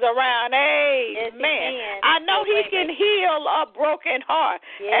turn things around. Amen. I know he can heal a broken heart.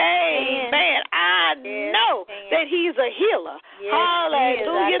 Amen. I know that he's a healer.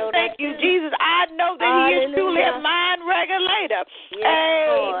 Hallelujah. Thank you, Jesus. I know that he is truly a mind regulator.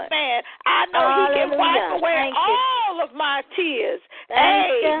 Amen. I know he can wipe away all of my tears.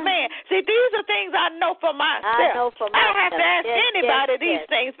 Amen. See, these are things I know for myself. I don't have to ask anybody these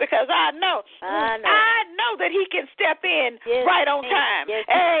things, because I know that he can step in right on time.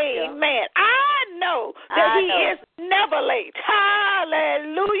 Amen. I know that he is never late.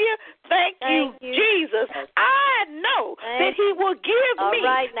 Hallelujah. Thank you, Jesus. I know that he will give me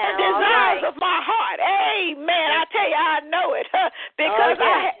the desires of my heart. Amen. I tell you, I know it because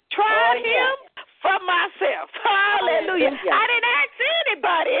I tried him for myself. Hallelujah. I didn't ask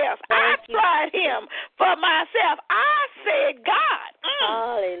anybody else. I tried him for myself. I said, God,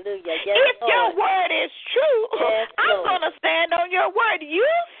 hallelujah. If your word is true, I'm going to stand on your word. You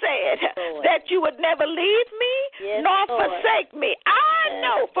said that you would never leave me nor forsake me. I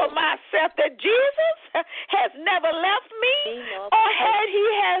know for myself that Jesus has never left me or he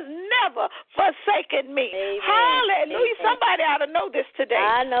has never forsaken me. Hallelujah. Somebody ought to know this today.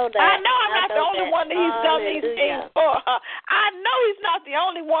 I know that. I know I'm not the only one that he's done these things for. I know he's not the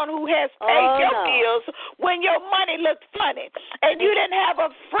only one who has paid your bills when your money looked funny and you didn't have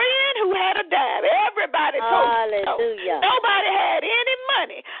a friend who had a dime. Everybody told you so. Nobody had any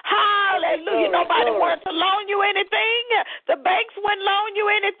money. Hallelujah. Nobody wanted to loan you anything. The banks wouldn't loan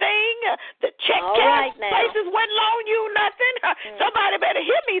you anything. The check cash places wouldn't loan you nothing. Somebody better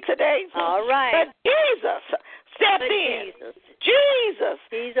hear me today. But Jesus stepped in. Jesus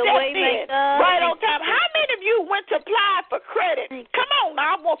stepped in right on time. How many of you went to apply for credit? Come on,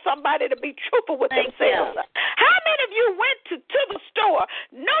 I want somebody to be truthful with themselves. How many of you went to the store,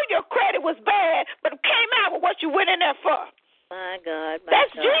 know your credit was bad, but came out with what you went in there for? My God.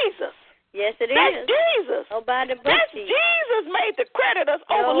 That's Jesus. Yes, it is. That's Jesus. Nobody but That's Jesus made the creditors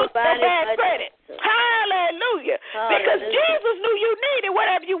overlook their bad credit. Hallelujah. Because Jesus knew you needed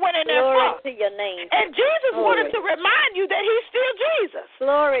whatever you went in there for. Glory to your name. And Jesus wanted to remind you that he's still Jesus.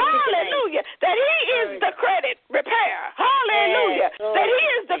 Glory to your name. Hallelujah. That he is the credit repairer. Hallelujah. That he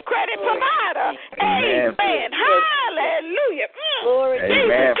is the credit provider. Amen. Hallelujah. Glory to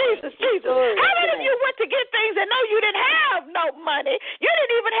Jesus. How many of you went to get things and know you didn't have no money? You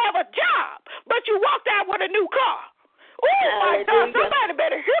didn't even have a job, but you walked out with a new car. Oh, my God, somebody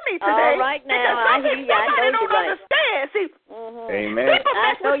better hear me today. All right now, because somebody don't understand. See, people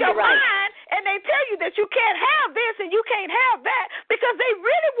mess with your mind, and they tell you that you can't have this and you can't have that because they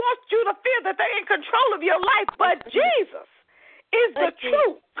really want you to feel that they're in control of your life. But Jesus is the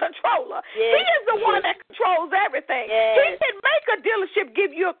true controller. He is the one that controls everything. He can make a dealership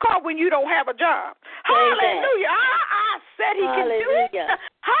give you a car when you don't have a job. Hallelujah. I said he can do it.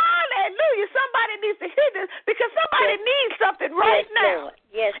 Hallelujah. Somebody needs to hear this because somebody needs something right now.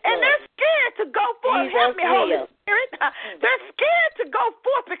 And they're scared to go forth. Help me, Holy Spirit. They're scared to go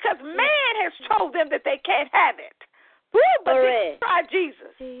forth because man has told them that they can't have it. But did you try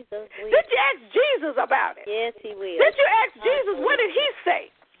Jesus? Did you ask Jesus about it? Yes, he will. Did you ask Jesus, what did he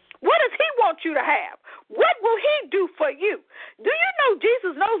say? What does he want you to have? What will he do for you? Do you know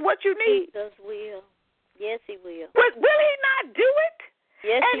Jesus knows what you need? Jesus will. Yes, he will. Will he not do it?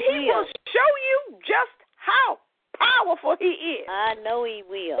 Yes, and he will show you just how powerful he is. I know he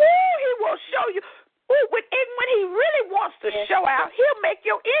will. Ooh, he will show you. Ooh, and when he really wants to show out, he'll make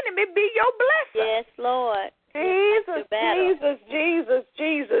your enemy be your blesser. Yes, Lord. Jesus, Jesus, Jesus,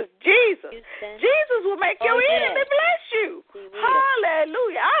 Jesus, Jesus. Jesus will make your enemy bless you.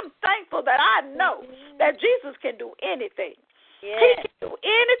 Hallelujah. I'm thankful that I know that Jesus can do anything. Yes. He can do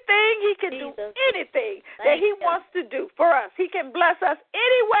anything. He can do anything that he wants to do for us. He can bless us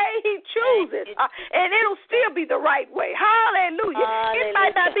any way he chooses, and it'll still be the right way. Hallelujah. It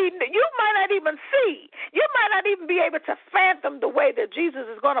might not be. You might not even see. You might not even be able to fathom the way that Jesus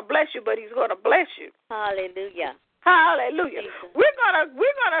is going to bless you, but he's going to bless you. Hallelujah. Hallelujah. Jesus. We're gonna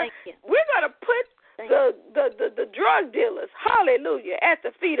put the drug dealers, hallelujah, at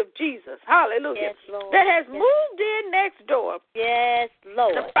the feet of Jesus, hallelujah, yes, Lord. That has moved in next door. Yes,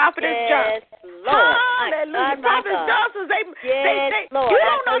 Lord. The prophetess Johnson. Lord. Hallelujah. Prophetess Johnson, they Lord. You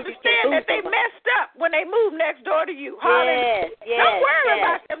don't understand that they messed up when they moved next door to you. Hallelujah. Don't worry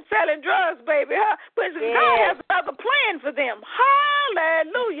about them selling drugs, baby. But God has another plan for them.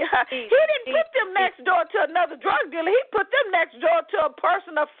 Hallelujah. He didn't put them next door to another drug dealer. He put them next door to a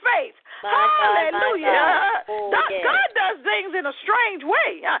person of faith. Hallelujah. God does things in a strange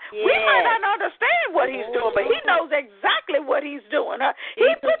way. We might not understand what he's doing, but he knows exactly what he's doing. He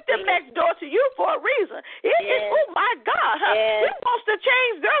put them next door to you for a reason. Oh, my God. He wants to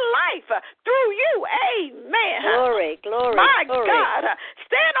change their life through you. Amen. Glory. My God.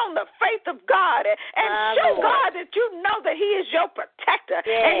 Stand on the faith of God and show God that you know that he is your protector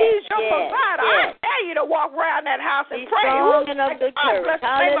and he's your provider. I dare you to walk around that house and pray. Strong and of good courage.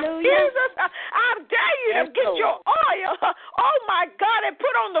 Hallelujah. I dare you to get your oil, oh my God, and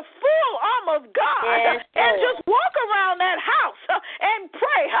put on the full armor of God and just walk around that house and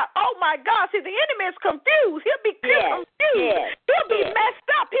pray. Oh my God, see, the enemy is confused. He'll be confused. He'll be messed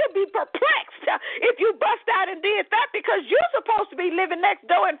up. He'll be perplexed if you bust out and did that because you're supposed to be living next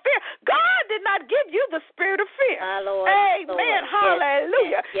door in fear. God did not give you the spirit of fear. Amen.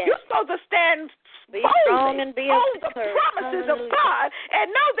 Hallelujah. You're supposed to stand boldly on the promises of God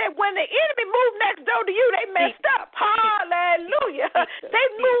and know that when the enemy moved next door to you, they messed up. Hallelujah. They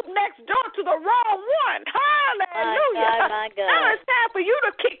moved next door to the wrong one. Hallelujah. My God. Now it's time for you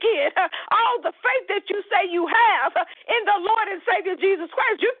to kick in all the faith that you say you have in the Lord and Savior Jesus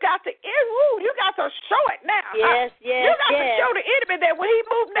Christ. You got to show it now. You got to show the enemy that when he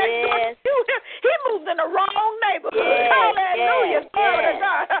moved next door to you, he moved in the wrong neighborhood. Hallelujah. Glory to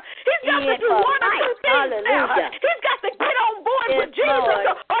God. He's got to do one or two things now. He's got to get on board with Jesus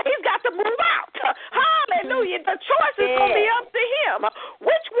or he's got to move out. Hallelujah. The choice is going to be up to him.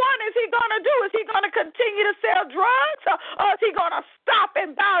 Which one is he going to do? Is he going to continue to sell drugs or is he going to stop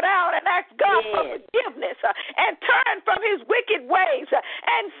and bow down and ask God for forgiveness and turn from his wicked ways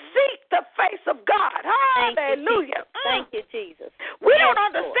and seek the face of God? Hallelujah. Thank you, Jesus. We don't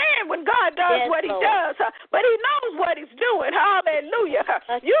understand when God does what he does, but he knows what he's doing. Hallelujah.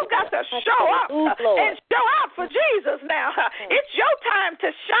 You've got to show up and show out for Jesus now. It's your time to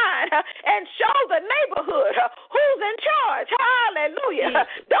shine and show the neighborhood who's in charge. Hallelujah.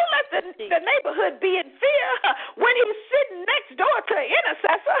 Don't let the neighborhood be in fear when he's sitting next door to an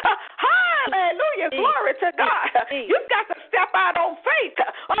intercessor. Hallelujah. Glory to God. You've got to step out on faith.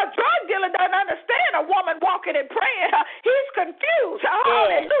 A drug dealer doesn't understand a woman walking and praying. He's confused.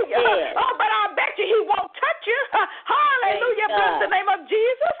 Hallelujah. Oh, but I bet you he won't touch you. Hallelujah. Bless the name of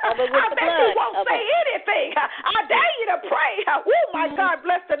Jesus. I bet you won't say anything. I dare you to pray. Oh, my God.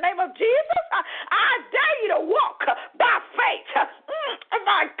 Bless the name of Jesus. I dare you to walk by faith.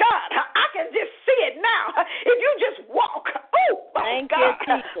 My God. I can just see it now. If you just walk. Oh, my God.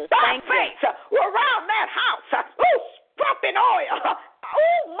 By faith around that house. Oh, dropping oil.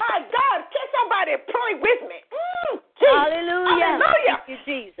 Oh, my God. Can somebody pray with me? Hallelujah. Hallelujah. Thank you,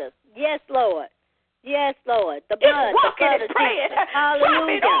 Jesus. Yes, Lord. Yes, Lord. The Just blood. walking The blood and praying.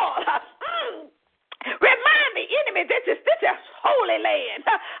 Dropping oil. Remind the enemy this is holy land.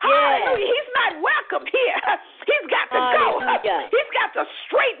 Hallelujah. He's not welcome here. He's got to go. He's got to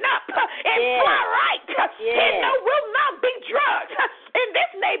straighten up and fly right. And there will not be drugs in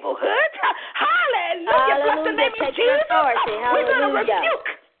this neighborhood. Hallelujah. Bless the name of Jesus. We're going to rebuke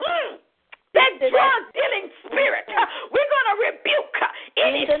that drug dealing spirit. We're going to rebuke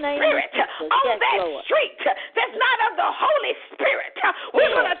any spirit on that street that's not of the Holy Spirit.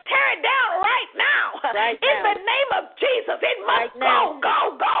 We're going to tear it down right now in the name of Jesus. It must go.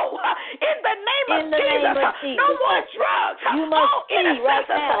 In the name of Jesus. No more drugs. You must see right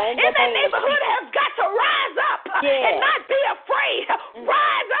now in the neighborhood has got to rise up and not be afraid.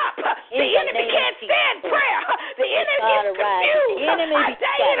 Rise up. The enemy can't stand prayer. The enemy is confused. I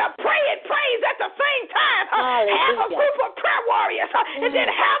dare you to pray and praise at the same time. Have a group of prayer warriors and then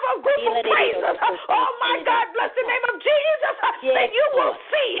have a group of praisers. Oh my God, bless the name of Jesus. That you will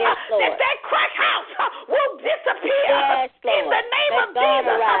see that crack house will disappear. In the name of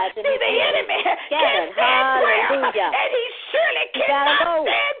Jesus. See, the enemy can't stand prayer. And he surely cannot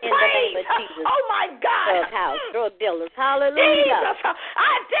stand praise. Oh my God. Drug dealers. Hallelujah. Jesus,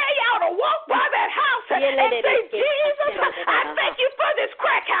 I dare y'all to walk by that house and say, Jesus, I thank you for this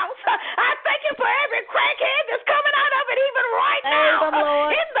crack house. I thank you for every crackhead that's coming out of it even right now.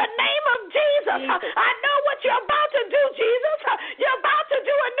 In the name of Jesus. I know what you're about to do, Jesus. You're about to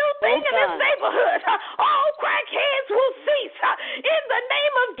do a new thing in this neighborhood. All crackheads will cease. In the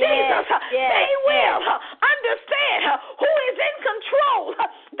name of Jesus. They will understand who is in control.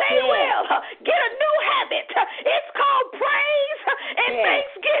 They will get a new habit. It's called praise and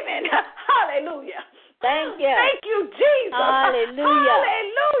thanksgiving. Hallelujah. Thank you. Thank you, Jesus. Hallelujah.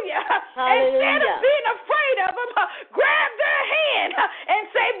 Hallelujah. Instead of being afraid of them, grab their hand and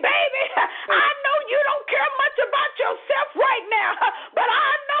say, baby, I know you don't care much about yourself right now, but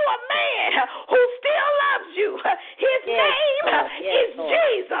I know a man who still loves you. His name is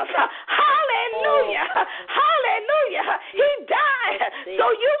Jesus. Hallelujah. Hallelujah. He died so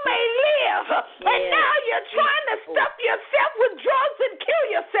you may live. And now you're trying to stuff yourself with drugs and kill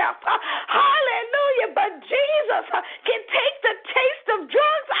yourself. Hallelujah. But Jesus can take the taste of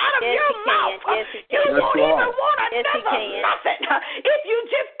drugs out of your mouth. You won't even want another nothing. If you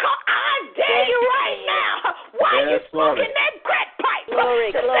just call, I dare you right now. Why are you smoking that crack pipe?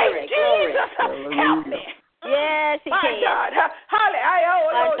 Say, Jesus, help me. Yes, he can. My God.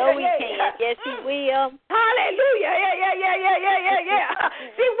 I know he can. Yes, he will. Hallelujah. Yeah.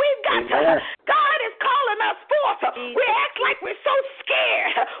 See, we've got to, God is calling us forth. We act like we're so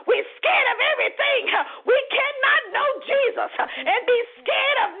scared. We're scared of everything. We cannot know Jesus and be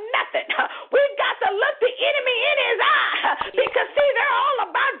scared of nothing. We've got to look the enemy in his eye because, see, they're all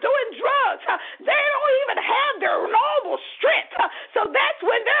about doing drugs. They don't even have their normal strength. So that's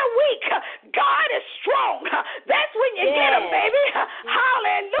when they're weak. God is strong. That's when you get them, baby.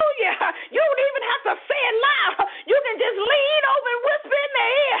 Hallelujah. You don't even have to say it loud. You can just lean over and whisper in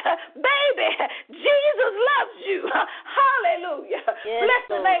their ear, baby, Jesus loves you. Hallelujah. Bless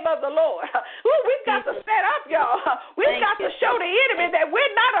the name of the Lord. Ooh, we've got to set up, y'all. We've got to show the enemy that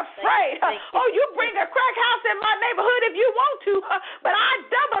we're not afraid. Oh, you bring a crack house in my neighborhood if you want to, but I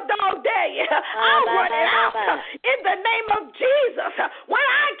double dog dare you. I'll run it out in the name of Jesus. When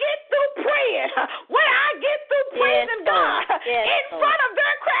I get through praying, when I get through praising God in front of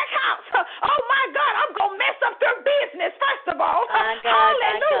their crack house, oh my God, I'm going to mess up their business, first of all.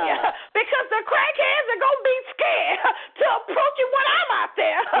 Hallelujah. Because the crackheads are going to be scared to approach you when I'm out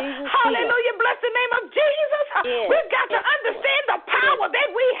there. Hallelujah. Bless the name of Jesus. We've got to understand the power that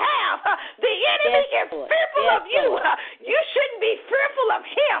we have. The enemy is fearful of you. You shouldn't be fearful of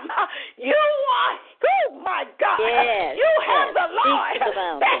him. You are, oh my God, you have the Lord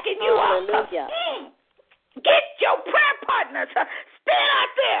backing you up. Get your prayer partners. Stand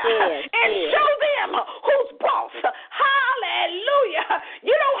out there and show them who's boss. Hallelujah.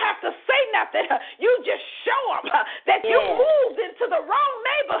 You don't have to say nothing. You just show them that you moved into the wrong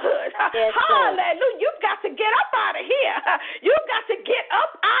neighborhood. Hallelujah. You've got to get up out of here. You've got to get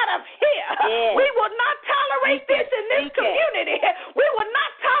up out of here. We will not tolerate this in this community. We will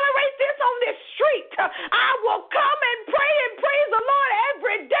not tolerate this on this street. I will come and pray and praise the Lord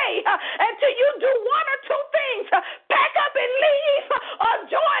every day until you do one or two things. Pack up and leave or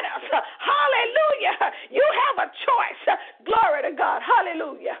join us. Hallelujah. You have a choice. Glory to God.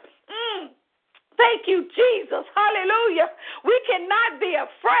 Hallelujah. Thank you, Jesus. Hallelujah. We cannot be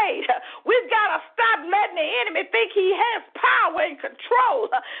afraid. We've got to stop letting the enemy think he has power and control,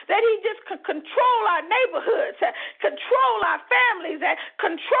 that he just can control our neighborhoods, control our families, and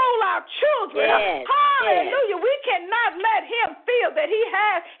control our children. Hallelujah. We cannot let him feel that he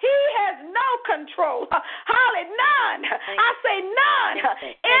has no control. Hallelujah. None. I say none.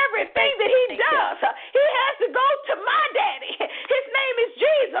 Everything that he does, he has to go to my daddy. His name is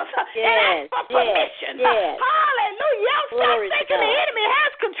Jesus. And ask for permission. Hallelujah. Stop thinking the enemy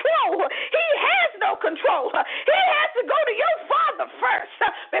has control. He has no control. He has to go to your Father first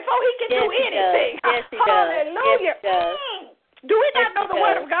before he can do anything. Hallelujah. Do we not know the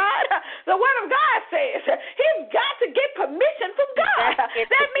Word of God? The Word of God says he's got to get permission from God.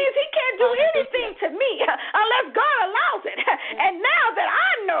 That means he can't do anything to me unless God allows it.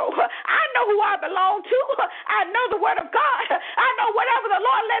 know who I belong to. I know the word of God. I know whatever the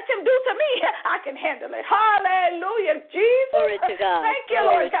Lord lets him do to me, I can handle it. Hallelujah, Jesus. Glory to God. Thank you,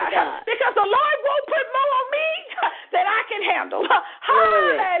 Glory Lord God. to God. Because the Lord won't put more on me than I can handle. Glory.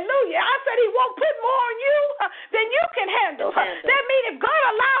 Hallelujah. I said he won't put more on you than you can handle. That means if God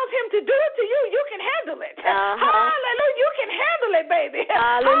allows him to do it to you, you can handle it. Hallelujah. You can handle it, baby.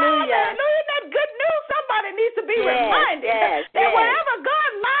 Hallelujah. Hallelujah. That good news, somebody needs to be reminded that whatever God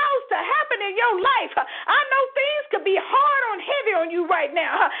allows to happen in your life, I know things could be hard on heavy on you right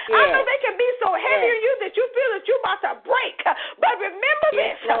now. I know they can be so heavy on you that you feel that you're about to break. But remember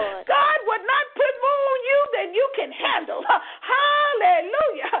this, God would not put more on you than you can handle.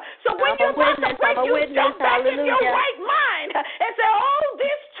 Hallelujah. So when you're about to break, you jump back in your right mind and say, oh,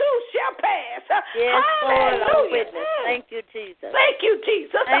 this too shall pass. Hallelujah. Thank you, Jesus. Thank you,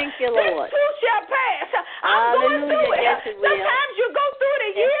 Jesus. Thank you, Lord. This too shall pass. I'm going through it. Yes, it will. Sometimes you go through it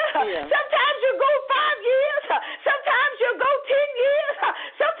a year. Sometimes you go 5 years. Sometimes you go 10 years.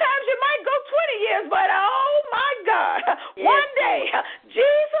 Sometimes you might go 20 years. But, oh, my God, one day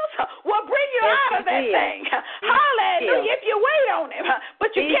Jesus will bring you out of that thing. Hallelujah. If you wait on him.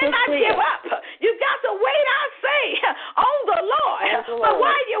 But you cannot give up. You got to wait, I say, on the Lord. But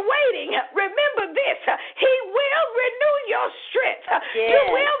while you're waiting, remember this. He will renew your strength. You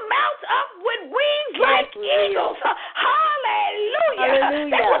will mount up with wings like eagles. Hallelujah.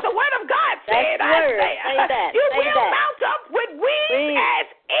 That's what the word of God said. You will mount up with wings as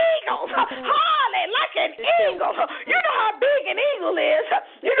eagles. Hallelujah. Like an eagle. You know how big an eagle is.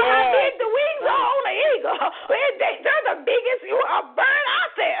 You know how big the wings are on an eagle. They're the biggest bird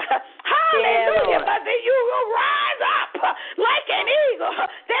out there. Hallelujah. But then you will rise up like an eagle.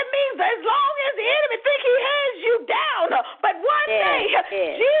 That means as long as the enemy think he has you down, but one day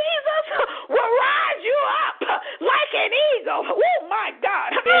Jesus will rise you up like an eagle. Oh, my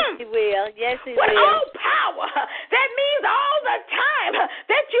God. Yes, he will. Yes, he will. With all power. That means all the time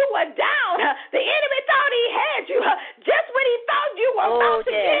that you were down, the enemy thought he had you. Just when he thought you were about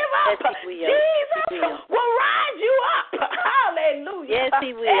to give up, Jesus will rise you up. Hallelujah. Yes,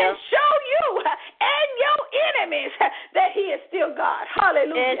 he will. And show you and your enemies that he is still God.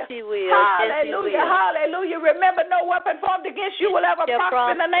 Hallelujah. Yes, he will. Hallelujah. Hallelujah. Remember, no weapon formed against you will ever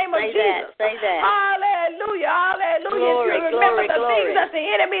prosper in the name of Jesus. Say that. Hallelujah. Hallelujah. Glory, if you remember the glory. things that the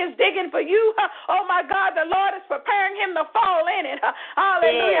enemy is digging for you, oh my God, the Lord is preparing him to fall in it.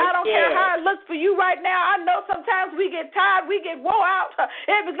 Hallelujah. I don't care how it looks for you right now. I know sometimes we get tired, we get wore out.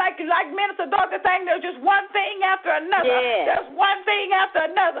 It was like Minister Dr. saying, there's just one thing after another. There's one thing after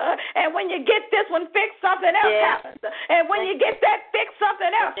another. And when you get this one fixed, something else happens. And when you get that fixed,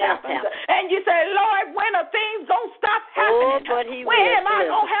 something else happens. And you say, Lord, when are things going to stop happening? When am I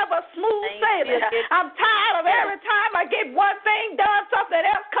going to have a smooth sailing? I'm tired of every time I get one thing done, something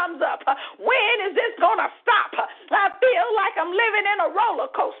else comes up. When is this going to stop? I feel like I'm living in a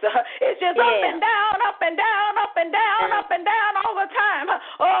roller coaster. It's just up and down, up and down, up and down, up and down all the time.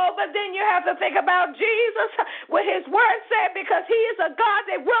 Oh, but then you have to think about Jesus, what his word said, because he is a God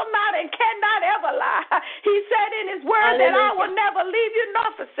that will not and cannot ever lie. He said in his word that I will never leave you nor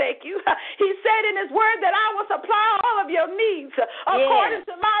forsake you. He said in his word that I will supply all of your needs according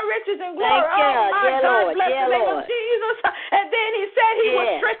to my riches and glory. Oh, my God, bless the name of Jesus. And then he said he will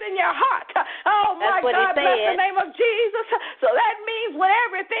strengthen your heart. Oh, my God, bless the name of Jesus. So that means when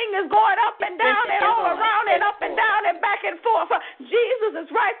everything is going up and down and all around and up and down and back and forth, Jesus is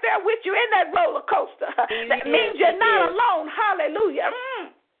right there with you in that roller coaster. That means you're not alone. Hallelujah.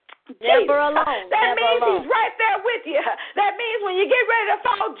 Never alone. That means he's right there with you. That means when you get ready to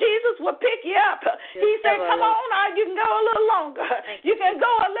fall, Jesus will pick you up. He said, come on now, you can go a little longer. You can go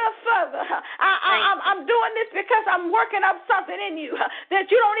a little further. I'm doing this because I'm working up something in you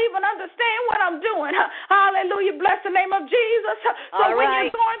that you don't even understand what I'm doing. Hallelujah. Bless the name of Jesus. So when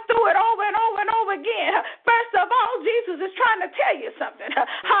you're going through it over and over and over again, first of all, Jesus is trying to tell you something.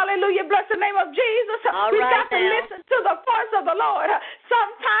 Hallelujah. Bless the name of Jesus. We've got to listen to the voice of the Lord.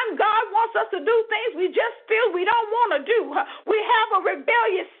 Sometimes God wants us to do things we just feel we don't want to do. We have a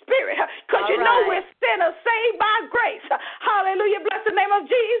rebellious spirit because we're sinners saved by grace. Hallelujah. Bless the name of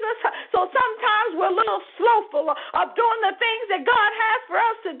Jesus. So sometimes we're a little slowful of doing the things that God has for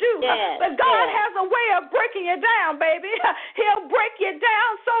us to do. But God has a way of breaking you down, baby. He'll break you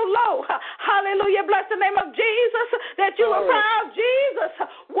down so low. Hallelujah. Bless the name of Jesus that you will cry out, Jesus,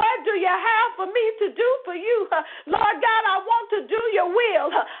 what do you have for me to do for you? Lord God, I want to do your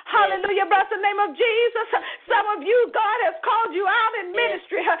will. Hallelujah. Bless the name of Jesus. Some of you, God has called you out in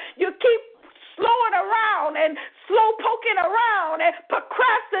ministry. You keep slowing around and slow poking around and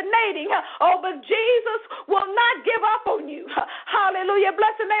procrastinating. But Jesus will not give up on you. Hallelujah.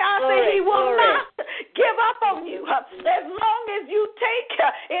 Bless the name. I say he will not give up on you. As long as you take,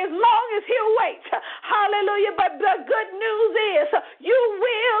 as long as he'll wait. Hallelujah. But the good news is you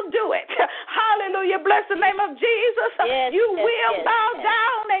will do it. Hallelujah. Bless the name of Jesus. You will bow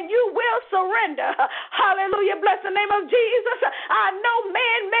down and you will surrender. Hallelujah. Bless the name of Jesus. I know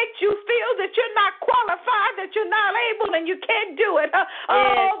man makes you feel that you're not qualified, that you're not able, and you can't do it.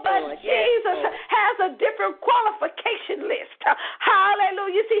 But Jesus has a different qualification list.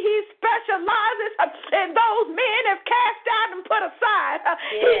 Hallelujah. See, he specializes in those men have cast out and put aside.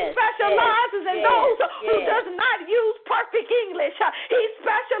 He specializes in those who does not use perfect English. He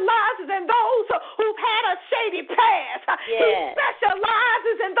specializes in those who've had a shady past. He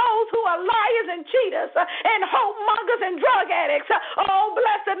specializes in those who are liars and cheaters and hope mongers and drug addicts. Oh,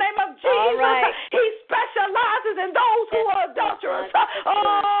 bless the name of Jesus. He specializes in those who are adulterers.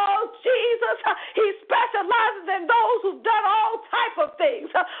 Oh, Jesus. He specializes in those who've done all type of things.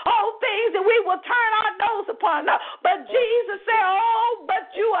 All things that we will turn our nose upon. But Jesus said, oh,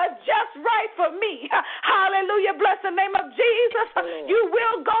 but you are just right for me. Hallelujah. Bless the name of Jesus. You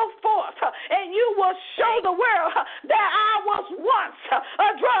will go forth and you will show the world that I was once a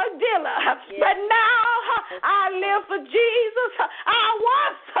drug dealer, but now I live for Jesus. I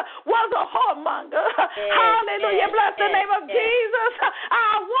once was a whoremonger. Hallelujah. Bless the name of Jesus.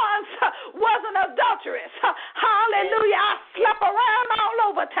 I once was an adulteress. Hallelujah. I slept around all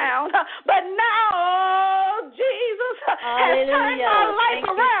over town, but now, oh, Jesus has turned my life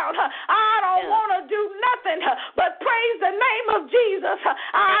around. I don't want to do nothing but praise the name of Jesus.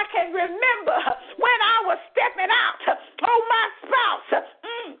 I can remember when I was stepping out on my spouse.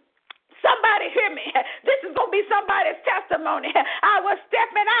 Somebody hear me. This is going to be somebody's testimony. I was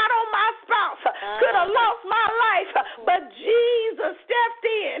stepping out on my spouse. Could have lost my life, but Jesus stepped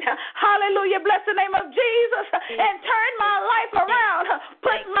in. Hallelujah. Bless the name of Jesus. And turned my life around.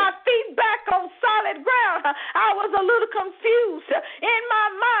 Put my feet back on solid ground. I was a little confused in my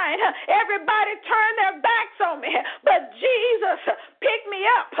mind. Everybody turned their backs on me, but Jesus picked me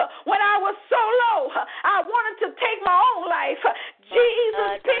up when I was so low. I wanted to take my own life.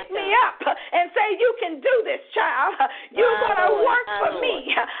 Jesus picked me up and say, you can do this, child. You're going to work for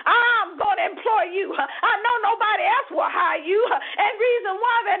me. I'm going to employ you. I know nobody else will hire you. And reason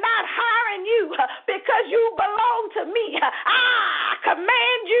why they're not hiring you, because you belong to me. I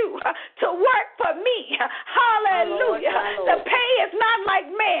command you to work for me. Hallelujah. The pay is not like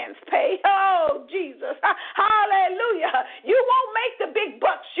man's pay. Oh, Jesus. Hallelujah. You won't make the big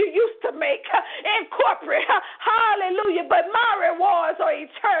bucks you used to make in corporate. Hallelujah. But my rewards are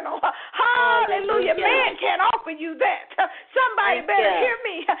eternal. Hallelujah. Man can't offer you that. Somebody better hear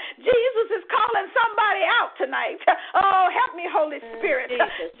me. Jesus is calling somebody out tonight. Oh, help me, Holy Spirit.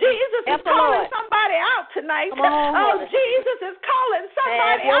 Jesus is calling somebody out tonight. Oh, Jesus is calling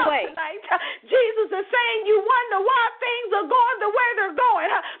somebody out tonight. Jesus is saying you wonder why things are going the way they're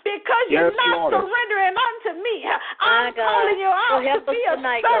going because you're not surrendering unto me. I'm calling you out to be a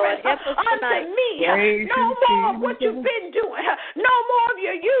servant unto me. No more of what you've been doing. No more of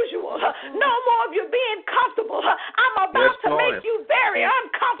your usual. No more of you being comfortable. I'm about to make you very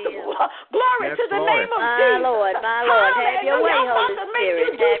uncomfortable. Glory to the name of Jesus. My Lord, have your way, Holy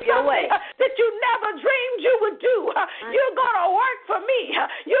Spirit. Have your way. That you never dreamed you would do. You're going to work for me.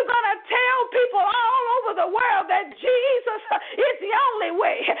 You're going to tell people all over the world that Jesus is the only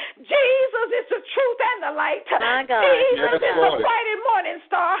way. Jesus is the truth and the light. Jesus is the bright and morning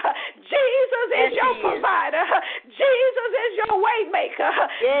star. Jesus is your provider. Jesus is your way maker.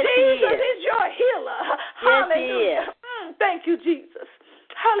 Jesus is your healer. Hallelujah. Thank you, Jesus.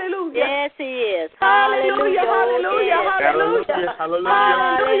 Hallelujah. Yes, he is. Hallelujah. Hallelujah. Hallelujah.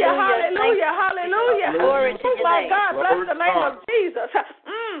 Hallelujah. Hallelujah. Hallelujah. Glory to your my name. God, bless the name of Jesus.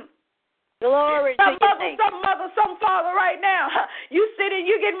 Glory to your name. Some mother, some father right now. You sitting,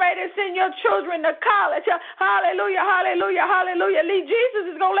 you getting ready to send your children to college. Hallelujah, hallelujah, hallelujah. Jesus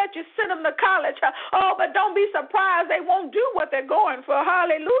is going to let you send them to college. Oh, but don't be surprised they won't do what they're going for.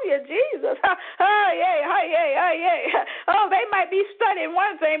 Hallelujah, Jesus. Oh, they might be studying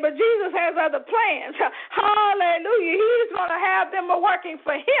one thing, but Jesus has other plans. Hallelujah. He's going to have them working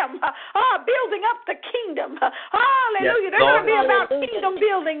for him. Building up the kingdom. Hallelujah. They're going to be about kingdom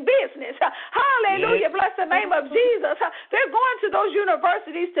building business. Hallelujah. Bless the name of Jesus. They're going to those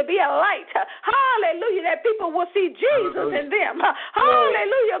universities to be a light. Hallelujah. That people will see Jesus in them.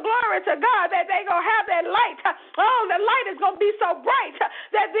 Hallelujah. Glory to God that they're going to have that light. Oh, the light is going to be so bright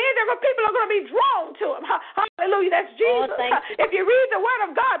that then people are going to be drawn to him. Hallelujah. Hallelujah. That's Jesus. If you read the Word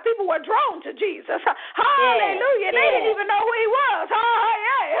of God, people were drawn to Jesus. Hallelujah. They didn't even know who he was.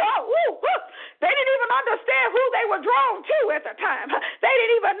 They didn't even understand who they were drawn to at the time. They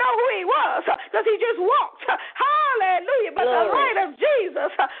didn't even know who he was because he just walked. Hallelujah. But the light of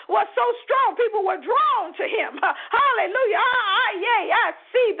Jesus was so strong, people were drawn to him. Hallelujah. I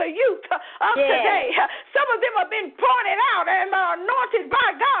see the youth of today. Some of them have been pointed out and anointed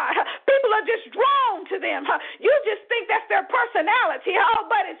by God. People are just drawn to them. You just think that's their personality.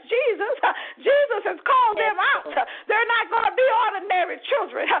 But it's Jesus. Jesus has called them out. They're not going to be ordinary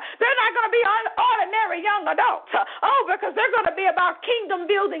children. They're not going to be ordinary young adults. Because they're going to be about kingdom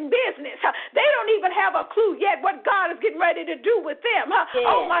building business. They don't even have a clue yet what God is getting ready to do with them.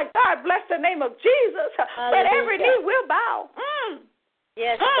 Oh my God, bless the name of Jesus. But every knee will bow.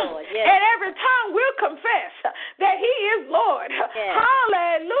 Yes, Lord. Yes. And every tongue will confess that he is Lord. Yes.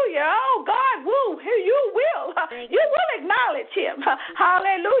 Hallelujah. Oh, God, you will acknowledge him.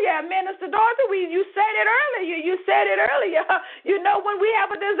 Hallelujah. Minister Dorothy, you said it earlier. You know, when we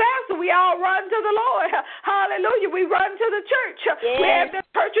have a disaster, we all run to the Lord. Hallelujah. We run to the church. Yes. We have the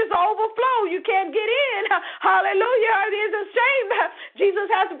churches overflow. You can't get in. Hallelujah. It is a shame.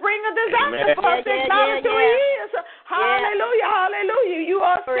 Jesus has to bring a disaster for us to acknowledge who he is. Hallelujah. Hallelujah. You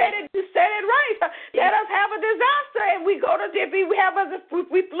all said it. You said it right. Let us have a disaster, and we go to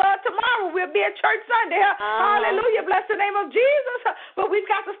we flood tomorrow. We'll be at church Sunday. Hallelujah. Bless the name of Jesus. But we've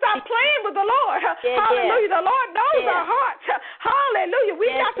got to stop playing with the Lord. Hallelujah. The Lord knows our hearts. Hallelujah.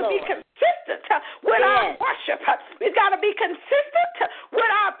 We've got to be consistent with our worship. We've got to be consistent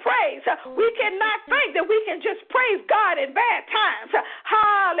with our praise. We cannot think that we can just praise God in bad times.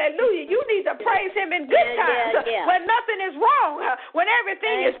 Hallelujah. You need to praise him in good times when nothing is wrong, when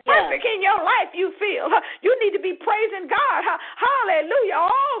everything is perfect in your life, you feel. You need to be praising God. Hallelujah.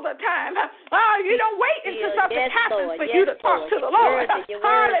 All the time. You don't wait until something happens for you to talk to the Lord.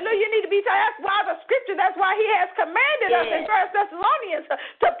 Hallelujah. You need to be, that's why the scripture, that's why he has commanded us in 1 Thessalonians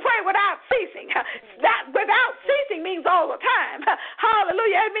to pray without ceasing. That without ceasing means all the time.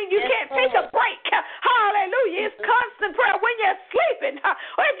 Hallelujah. I mean, you can't take a break. Hallelujah. It's constant prayer when you're sleeping.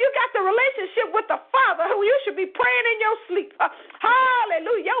 Or if you got the relationship with the Father, who you should be praying in your sleep.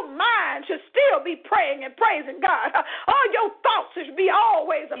 Hallelujah. Your mind should still be praying and praising God. All your thoughts should be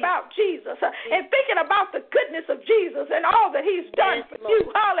always about Jesus and thinking about the goodness of Jesus and all that he's done for you.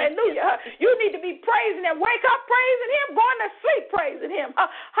 Hallelujah. You need to be praising him. Wake up praising him. Going to sleep praising him.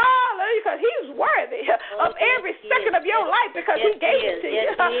 Hallelujah. Because he's worthy of every second of your life because he gave it to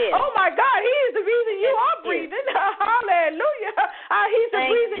you. Oh my God. He is the reason you are breathing. Hallelujah. He's the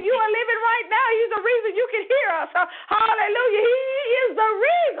reason you are living right now. He's the reason you can hear us. Hallelujah. He is the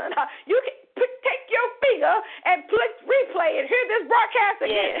reason you can take your finger and click replay and hear this broadcast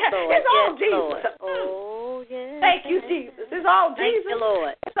again. It's all Jesus. Thank you, Jesus. It's all Jesus. Thank you,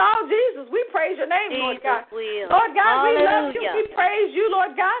 Lord. It's all Jesus. We praise your name, Lord God. Lord God, we love you. We praise you,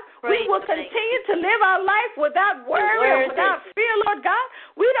 Lord God. We will continue to live our life without worry or without fear, Lord God.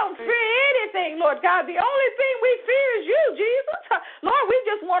 We don't fear anything, Lord God. The only thing we fear is you, Jesus. Lord, we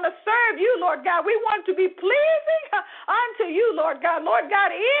just want to serve you, Lord God. We want to be pleasing unto you, Lord God. Lord God,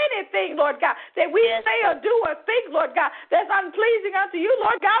 anything, Lord God, that we say or do or think, Lord God, that's unpleasing unto you,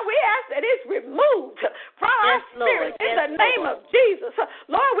 Lord God, we ask that it's removed from our spirit in the name of Jesus.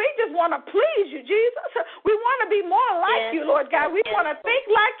 Lord, we just want to please you, Jesus. We want to be more like you, Lord God. We want to think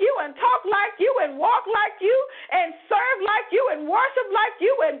like you and talk like you and walk like you and serve like you and worship like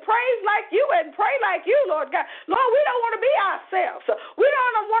you and praise like you and pray like you, Lord God. Lord, we don't want to be ourselves. We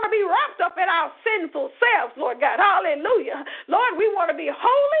don't want to be wrapped up in our sinful selves, Lord God. Hallelujah. Lord, we want to be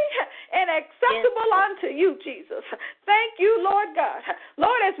holy and acceptable unto you, Jesus. Thank you, Lord God.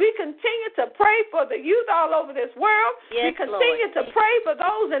 Lord, as we continue to pray for the youth all over this world, we continue to pray for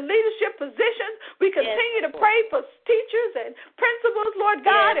those in leadership positions. We continue to pray for teachers and principals, Lord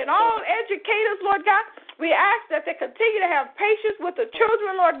God, and all educators, Lord God. We ask that they continue to have patience with the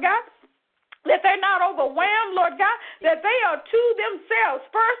children, Lord God, that they're not overwhelmed, Lord God, that they are to themselves,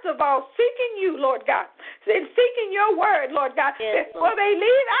 first of all, seeking you, Lord God, and seeking your word, Lord God, before they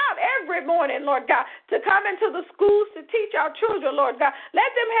leave out every morning, Lord God, to come into the schools to teach our children, Lord God. Let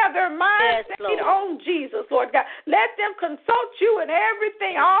them have their minds set on Jesus, Lord God. Let them consult you in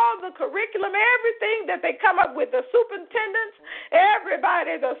everything, all the curriculum, everything that they come up with, the superintendents,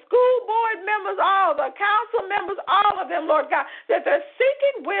 everybody, the school board members, all the council members, all of them, Lord God, that they're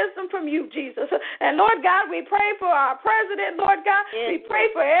seeking wisdom from you, Jesus. And Lord God, we pray for our president, Lord God. We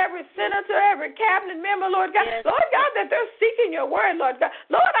pray for every senator, every cabinet member, Lord God. Lord God, that they're seeking your word, Lord God.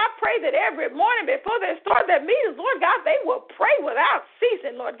 Lord, I pray that every morning before they start their meetings, Lord God, they will pray without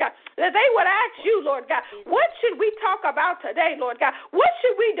ceasing, Lord God. That they would ask you, Lord God, what should today, Lord God? What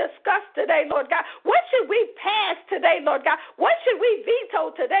should we discuss today, Lord God? What should we pass today, Lord God? What should we veto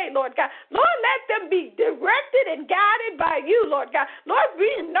today, Lord God? Lord, let them be directed and guided by you, Lord God. Lord,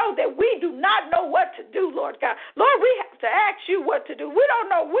 we know that we do not know what to do, Lord God. Lord, we have to ask you what to do. We don't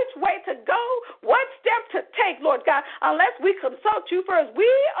know which way to go, what step to take, Lord God, unless we consult you first. We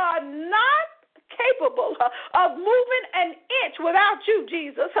are not capable of moving an inch without you,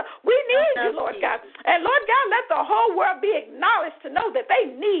 Jesus. We need you, Lord God. And Lord God, let the whole world be acknowledged to know that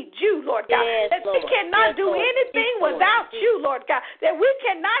they need you, Lord God. That we cannot do anything without you, Lord God. That we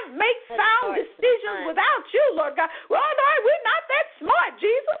cannot make sound decisions without you, Lord God. Well, Lord, we're not that smart,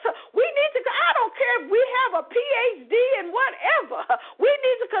 Jesus. We need to, I don't care if we have a PhD in whatever. We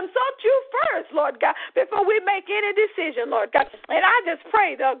need to consult you first, Lord God, before we make any decision, Lord God. And I just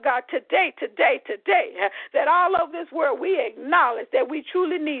pray, Lord God, today, that all over this world we acknowledge that we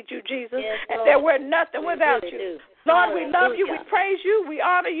truly need you, Jesus, and that we're nothing without you. Lord, we love you, we praise you, we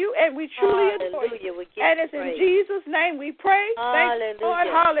honor you, and we truly adore you. And it's in Jesus' name we pray. Thank you, Lord.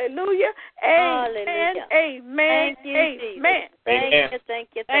 Hallelujah. Amen. Amen. Amen. Thank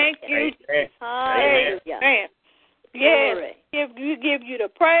you. Hallelujah. Amen. Yes, we give you the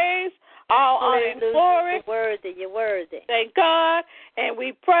praise, all honor and glory. You're worthy. Thank God. And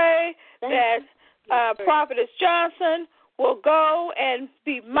we pray that Prophetess Johnson will go and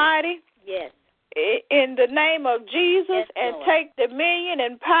be mighty. Yes. In the name of Jesus, and take dominion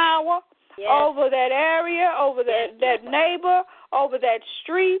and power over that area, over that neighbor, over that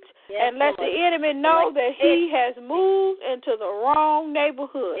street, and let the enemy know that he has moved into the wrong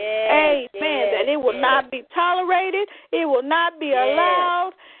neighborhood. Amen. That it will not be tolerated, it will not be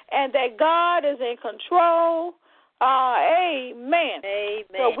allowed, and that God is in control. Amen.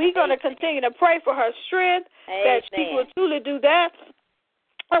 So we're going to continue to pray for her strength, that she will truly do that.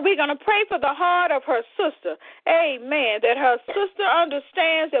 And we're going to pray for the heart of her sister. Amen. That her sister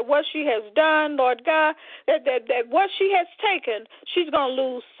understands that what she has done, Lord God, that what she has taken, she's going to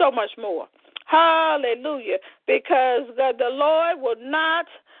lose so much more. Hallelujah. Because the Lord will not,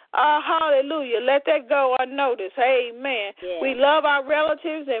 hallelujah, let that go unnoticed. Amen. We love our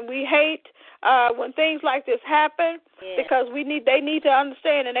relatives and we hate when things like this happen, because they need to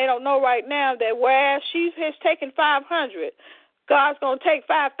understand, and they don't know right now, that whereas she has taken 500, God's going to take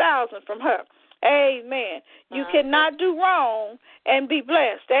 5,000 from her. Amen. You cannot do wrong and be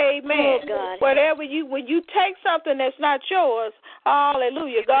blessed. Amen. Whatever when you take something that's not yours,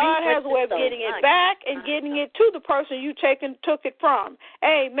 hallelujah, God has a way of getting it back and getting it to the person you took it from.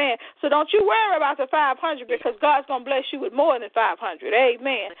 Amen. So don't you worry about the 500, because God's going to bless you with more than 500.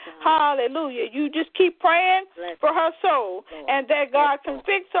 Amen. Hallelujah. You just keep praying for her soul, and that God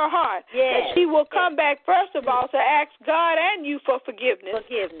convicts her heart, that she will come back, first of all, to ask God and you for forgiveness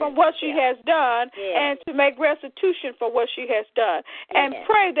from what she has done, and to make restitution for what she has done. And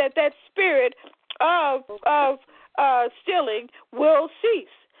pray that spirit of stealing will cease,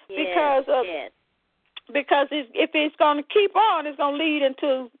 because if it's going to keep on, it's going to lead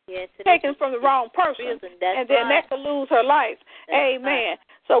into taking from the wrong person, and then that could lose her life. Amen.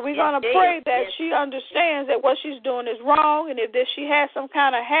 So we're going to pray that she understands that what she's doing is wrong, and if she has some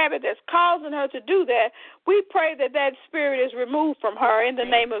kind of habit that's causing her to do that, we pray that spirit is removed from her in the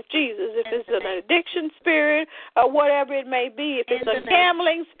name of Jesus. If it's an addiction spirit or whatever it may be, if it's a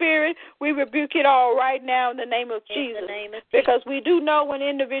gambling spirit, we rebuke it all right now in the name of Jesus. Because we do know when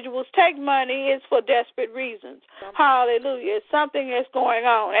individuals take money, it's for desperate reasons. Hallelujah. It's something that's going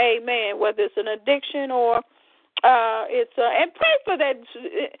on. Amen. Whether it's an addiction or and pray for that.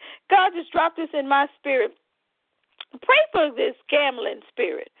 God just dropped this in my spirit. Pray for this gambling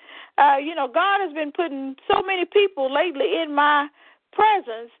spirit. God has been putting so many people lately in my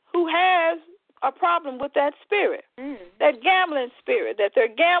presence who has a problem with that spirit, that gambling spirit, that they're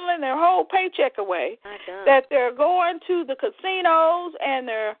gambling their whole paycheck away, that they're going to the casinos and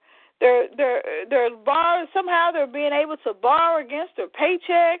they're borrowing. Somehow they're being able to borrow against their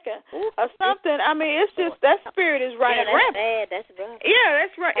paycheck or something. I mean, it's just that spirit is running rampant. That's right. Yeah,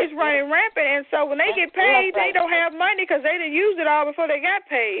 that's right. It's running rampant, and so when they get paid, they don't have money because they didn't use it all before they got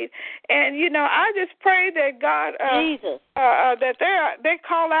paid. And I just pray that God, that they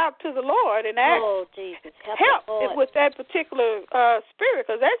call out to the Lord and ask help with that particular spirit,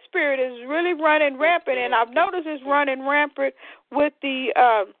 because that spirit is really running rampant, and I've noticed it's running rampant with the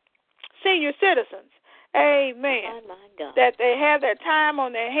senior citizens. Amen. Oh, my God. That they have that time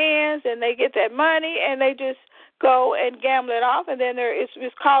on their hands and they get that money and they just go and gamble it off, and then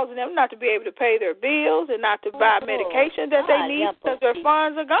it's causing them not to be able to pay their bills and not to buy medication that they need because their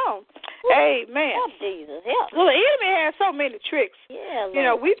funds are gone. Amen. Help, Jesus. Help. Well, the enemy has so many tricks. Yeah, Lord. You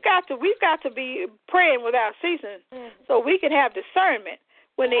know, we've got to be praying without ceasing, so we can have discernment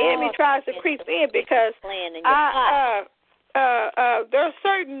when the enemy tries to creep in. Because there are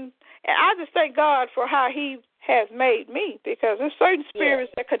certain, and I just thank God for how He has made me, because there's certain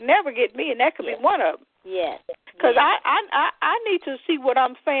spirits that could never get me, and that could be one of them. Yes. Because I need to see what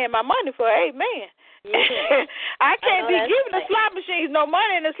I'm spending my money for. Amen. Yes. I can't be giving the slot machines no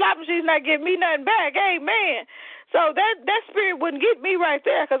money, and the slot machines not giving me nothing back. Amen. So that spirit wouldn't get me right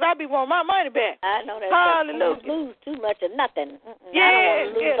there, because I'd be wanting my money back. I know that. Hallelujah. Lose too much of nothing. Yeah, I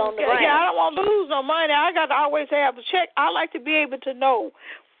don't want to lose on the ground. I don't want to lose no money. I got to always have a check. I like to be able to know.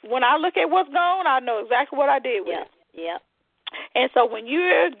 When I look at what's gone, I know exactly what I did with it. Yeah. And so when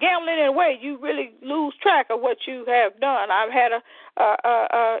you're gambling in a way, you really lose track of what you have done. I've had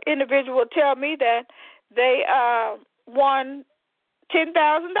a individual tell me that they won $10,000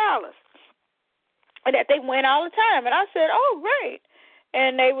 and that they win all the time. And I said, oh, great.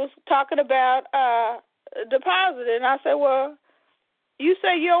 And they was talking about deposit. And I said, well, you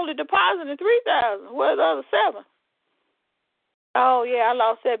say you only deposited $3,000. Where's the other $7,000? Oh, yeah, I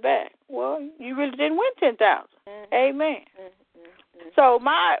lost that back. Well, you really didn't win $10,000. Mm-hmm. Amen. Mm-hmm. So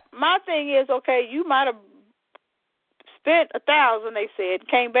my thing is, okay, you might have spent $1,000, they said,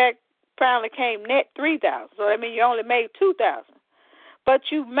 came back, finally came net $3,000. So that means you only made $2,000. But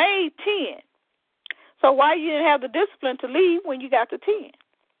you made 10. So why you didn't have the discipline to leave when you got to 10?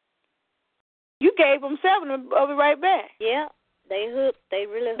 You gave them 7 of it right back. Yeah. They hooked. They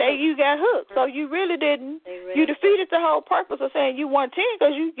really hooked. You got hooked. So you really didn't. You defeated the whole purpose of saying you won 10,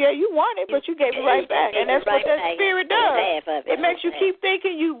 because you won it, but you gave it right back. And that's what that spirit does. It makes you keep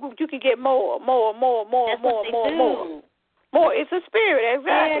thinking you can get more. More. It's a spirit,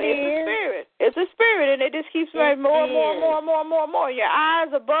 exactly. It's a spirit. It's a spirit, and it just keeps saying more. Your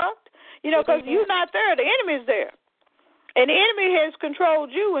eyes are bucked, because you're not there. The enemy's there. And the enemy has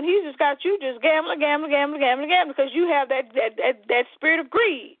controlled you, and he's just got you just gambling, because you have that spirit of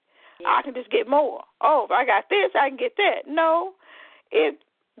greed. Yeah. I can just get more. Oh, if I got this, I can get that. No. If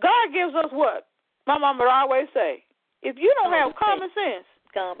God gives us what? My mama would always say, if you don't have common sense,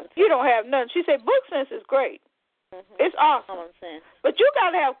 you don't have nothing. She said book sense is great. Mm-hmm. It's awesome. Common sense. But you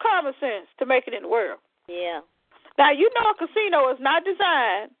got to have common sense to make it in the world. Yeah. Now, a casino is not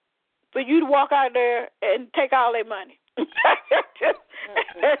designed for you to walk out there and take all their money. No.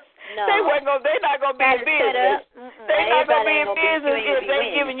 They're not gonna be in business. They're not gonna be in business if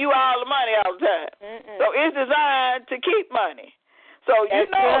they're giving you all the money all the time. So it's designed to keep money. So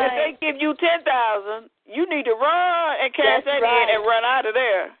if they give you $10,000, you need to run and cash that in and run out of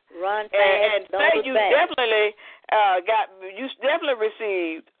there. Run fast, and say you definitely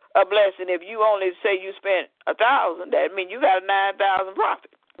received a blessing. If you only say you spent $1,000, that means you got a $9,000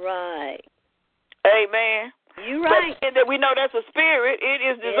 profit. Right. Amen. You're right. And that we know that's a spirit. It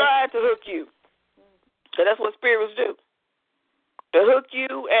is designed to hook you. So that's what spirits do. To hook you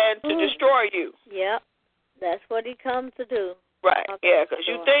and to destroy you. Yep. That's what he comes to do. Right. Yeah, because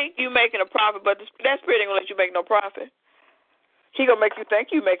you think you're making a profit, but that spirit ain't going to let you make no profit. He going to make you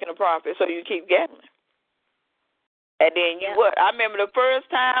think you're making a profit, so you keep gambling. And then I remember the first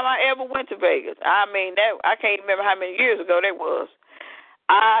time I ever went to Vegas. I can't remember how many years ago that was.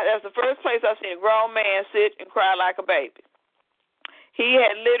 That's the first place I've seen a grown man sit and cry like a baby. He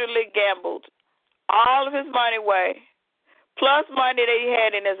had literally gambled all of his money away, plus money that he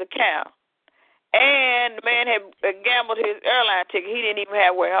had in his account. And the man had gambled his airline ticket. He didn't even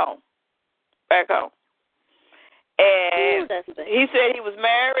have back home. And he said he was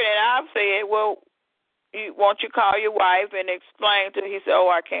married, and I said, well, won't you call your wife and explain to her? He said, oh,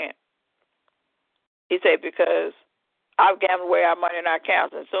 I can't. He said, because I've gambled away our money in our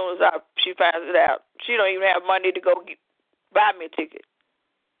accounts, and as soon as she finds it out, she don't even have money to go buy me a ticket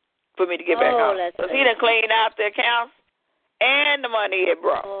for me to get back home. Because he done cleaned out the accounts and the money he had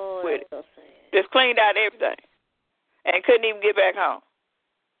brought with it. So just cleaned out everything and couldn't even get back home.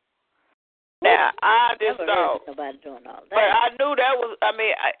 Now, I just thought, nobody doing all that. But I knew that was,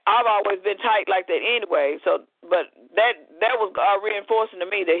 I've always been tight like that anyway, but that was reinforcing to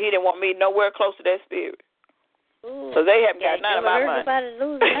me that he didn't want me nowhere close to that spirit. So they haven't got none of my money.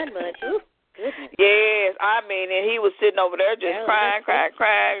 Losing that much. Ooh, yes, and he was sitting over there just crying, and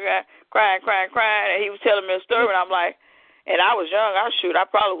he was telling me a story, and I'm like, and I was young. I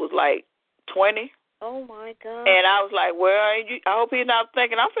probably was like 20. Oh my God. And I was like, well, I hope he's not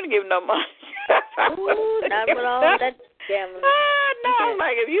thinking I'm finna give him no money. Ooh, not with all that gambling. No, I'm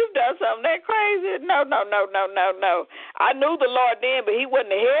like, if you've done something that crazy, no. I knew the Lord then, but he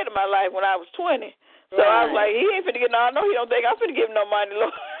wasn't the head of my life when I was 20. So I was like, he ain't finna get no. I know he don't think I'm finna give him no money,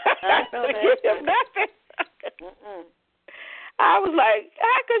 Lord. I'm finna give him nothing. I was like,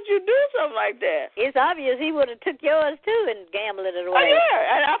 how could you do something like that? It's obvious he would have took yours too and gambled it away. Oh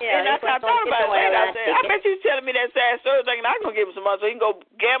yeah, and I thought about it later. I said, I bet you telling me that sad story thinking I'm gonna give him some money so he can go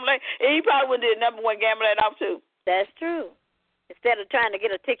gambling. And he probably would have did number one gambling off too. That's true. Instead of trying to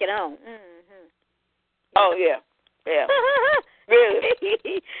get a ticket home. Mm-hmm. Oh yeah. Really?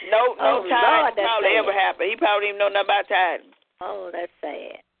 No time probably ever happened. He probably didn't even know nothing about time. Oh, that's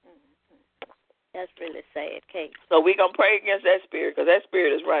sad. That's really sad, Kate. So we're going to pray against that spirit because that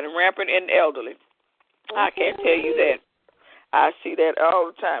spirit is running rampant in the elderly. I can't tell you that. I see that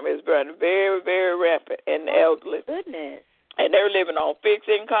all the time. It's running very, very rampant in the elderly. Goodness. And they're living on fixed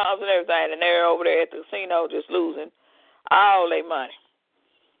incomes and everything, and they're over there at the casino just losing all their money,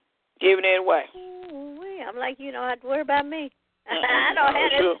 giving it away. I'm like, you don't have to worry about me. I don't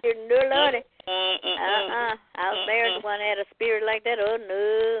have that spirit, no Lordy. I was married to one that had a spirit like that. Oh,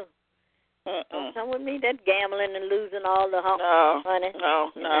 no. Don't come with me. That's gambling and losing all the money.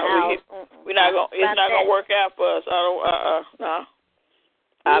 No. We're not gonna. It's not gonna work out for us. No.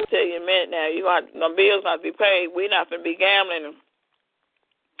 I'll tell you in a minute now. You got the bills not to be paid. We're not gonna be gambling.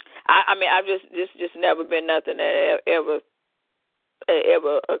 I mean, I've just never been nothing that ever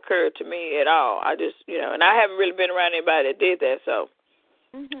occurred to me at all. I just, and I haven't really been around anybody that did that, so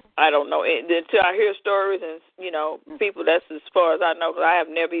I don't know. Until I hear stories and, people, that's as far as I know, because I have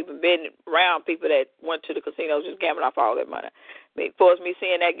never even been around people that went to the casinos just gambling off all their money. I mean, for me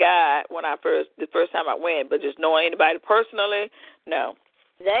seeing that guy the first time I went, but just knowing anybody personally, no.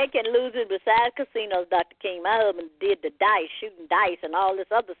 They can lose it besides casinos, Dr. King. My husband did the dice, shooting dice and all this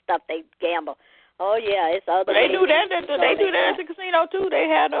other stuff they gamble. Oh, yeah, it's other. But they do that. They do that at the casino, too. They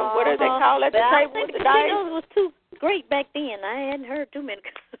had what do they call it? The table with the dice. Casinos was too great back then. I hadn't heard too many.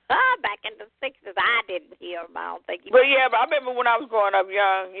 Back in the 60s, I didn't hear them. I don't think. But I remember when I was growing up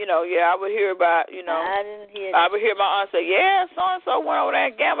young, I would hear about, I didn't hear I would hear my aunt say, yeah, so-and-so went over there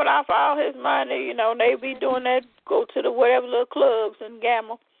and gambled off all his money. They be doing that, go to the whatever little clubs and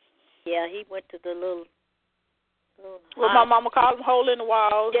gamble. Yeah, he went to the little well, my mama called them hole in the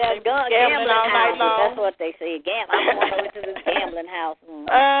walls. Yeah, gambling all night long. That's what they say. I'm going over to this gambling house.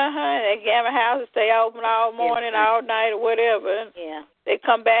 That gambling house stay open all morning, all night, or whatever. Yeah. They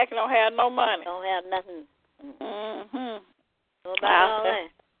come back and don't have no money. Don't have nothing. What about all that?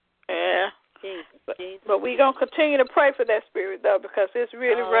 Yeah. Jesus. But we're going to continue to pray for that spirit, though, because it's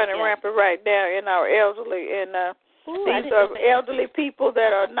really running rampant right now in our elderly. And these are elderly people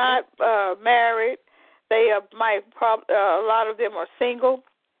that are not married. They a lot of them are single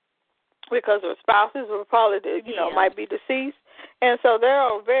because their spouses are probably, might be deceased. And so they're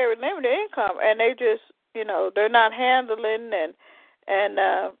on very limited income, and they just, they're not handling and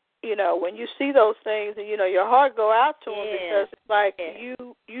when you see those things, and, your heart go out to them because it's like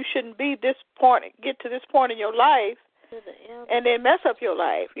you shouldn't be get to this point in your life and then mess up your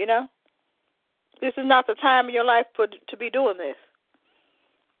life, This is not the time in your life to be doing this.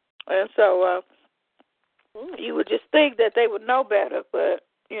 And so you would just think that they would know better, but,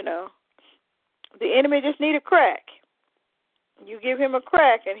 the enemy just need a crack. You give him a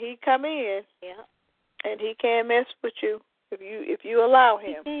crack, and he come in, and he can't mess with you if you allow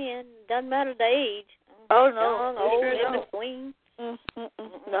him. He can. Doesn't matter the age. Oh, no. Old, in between.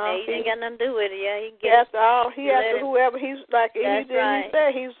 No, age ain't got nothing to do with it. Yeah, he has to whoever he's like. He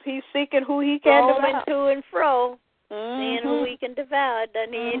said he's seeking who he can devour. To and fro. Seeing who he can devour.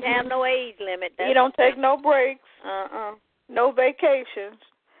 Doesn't he have no age limit? He don't take no breaks. No vacations.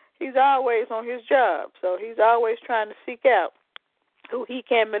 He's always on his job, so he's always trying to seek out who he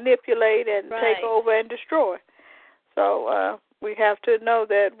can manipulate and take over and destroy. So we have to know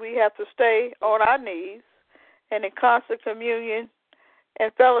that we have to stay on our knees and in constant communion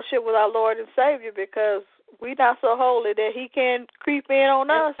and fellowship with our Lord and Savior, because we're not so holy that he can creep in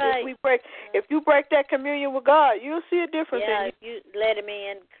on us. If you break that communion with God, you'll see a difference. Yeah, if you let him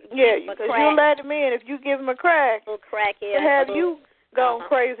in. Yeah, because you'll let him in. If you give him a crack, to have you gone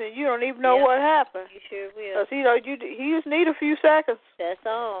crazy and you don't even know what happened. You sure will. Because, he just need a few seconds. That's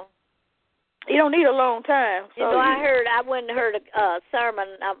all. You don't need a long time. So I went and heard a sermon,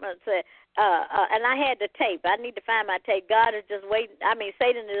 I'm going to say, and I had the tape. I need to find my tape. God is just waiting.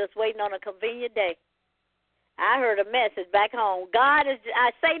 Satan is just waiting on a convenient day. I heard a message back home.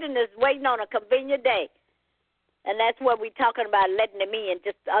 Satan is waiting on a convenient day. And that's what we're talking about, letting him in,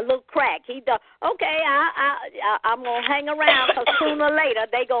 just a little crack. He does, okay, I'm going to hang around because sooner or later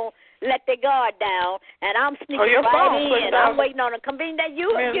they going to let their guard down, and I'm sneaking in. I'm waiting on a convenient day.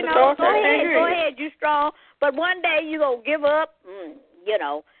 Go ahead, you strong. But one day you going to give up,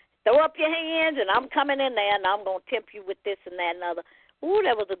 Throw up your hands, and I'm coming in there, and I'm going to tempt you with this and that and other. Ooh,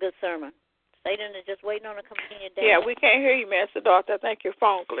 that was a good sermon. Satan is just waiting on a convenient day. Yeah, we can't hear you, Master Doctor. I think your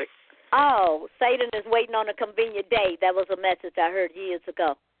phone clicked. Oh, Satan is waiting on a convenient day. That was a message I heard years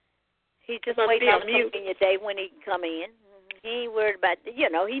ago. He's just waiting on a convenient day when he can come in. He ain't worried about,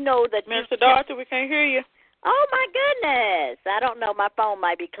 he knows that. Mr. Doctor, we can't hear you. Oh, my goodness. I don't know. My phone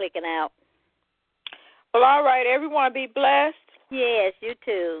might be clicking out. Well, all right. Everyone be blessed. Yes, you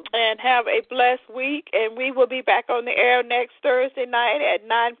too. And have a blessed week. And we will be back on the air next Thursday night at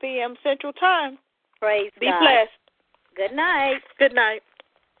 9 p.m. Central Time. Praise God. Be blessed. Good night. Good night.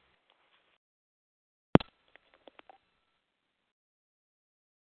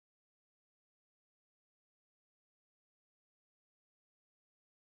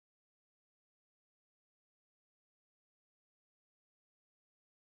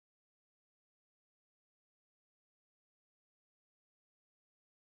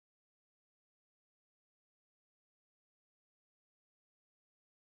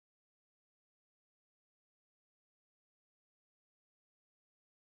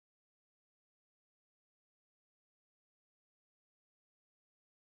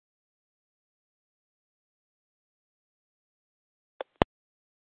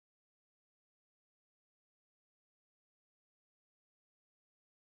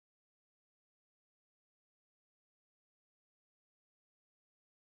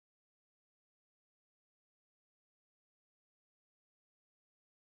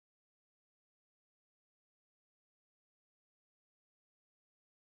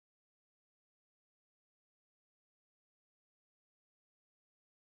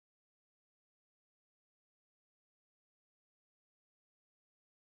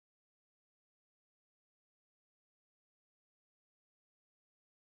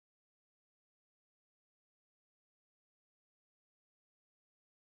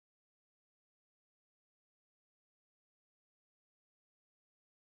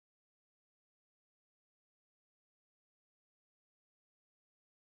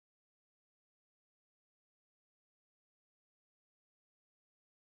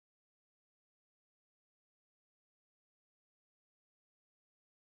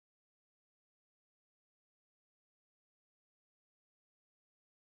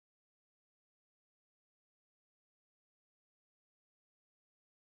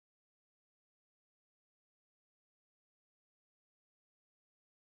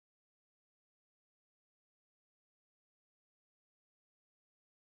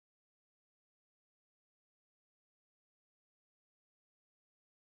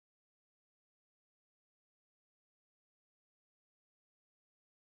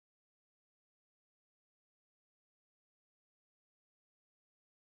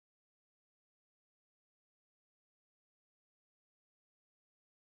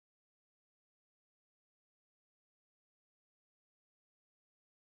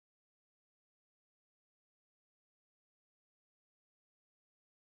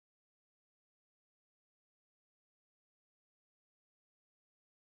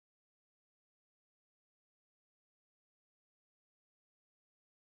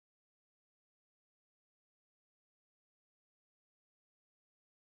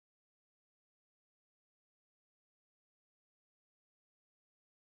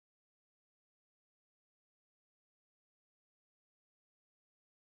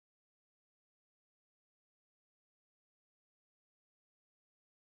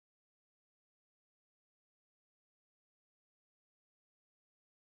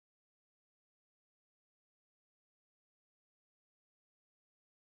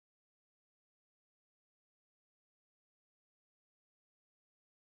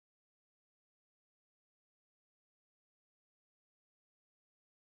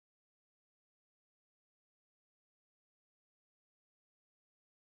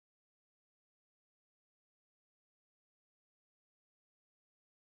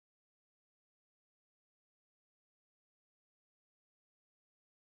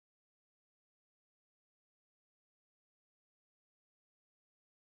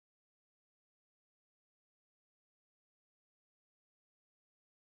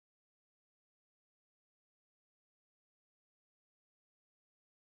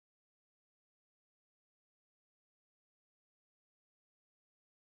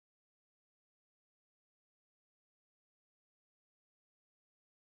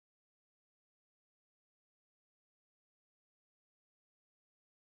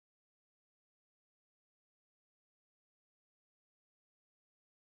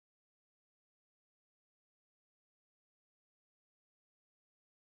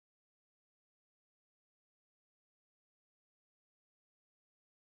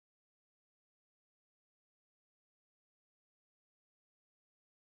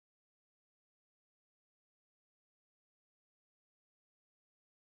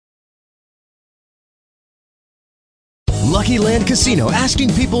 Lucky Land Casino,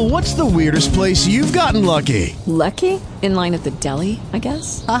 asking people, what's the weirdest place you've gotten lucky? Lucky? In line at the deli, I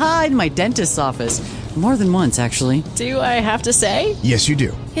guess? Aha, in my dentist's office. More than once, actually. Do I have to say? Yes, you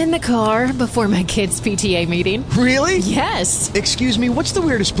do. In the car before my kids' PTA meeting. Really? Yes. Excuse me, what's the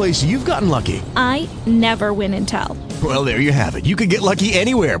weirdest place you've gotten lucky? I never win and tell. Well, there you have it. You can get lucky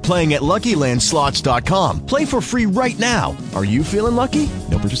anywhere, playing at LuckyLandSlots.com. Play for free right now. Are you feeling lucky?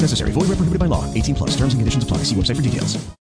 No purchase necessary. Void where prohibited by law. 18+. Terms and conditions apply. See website for details.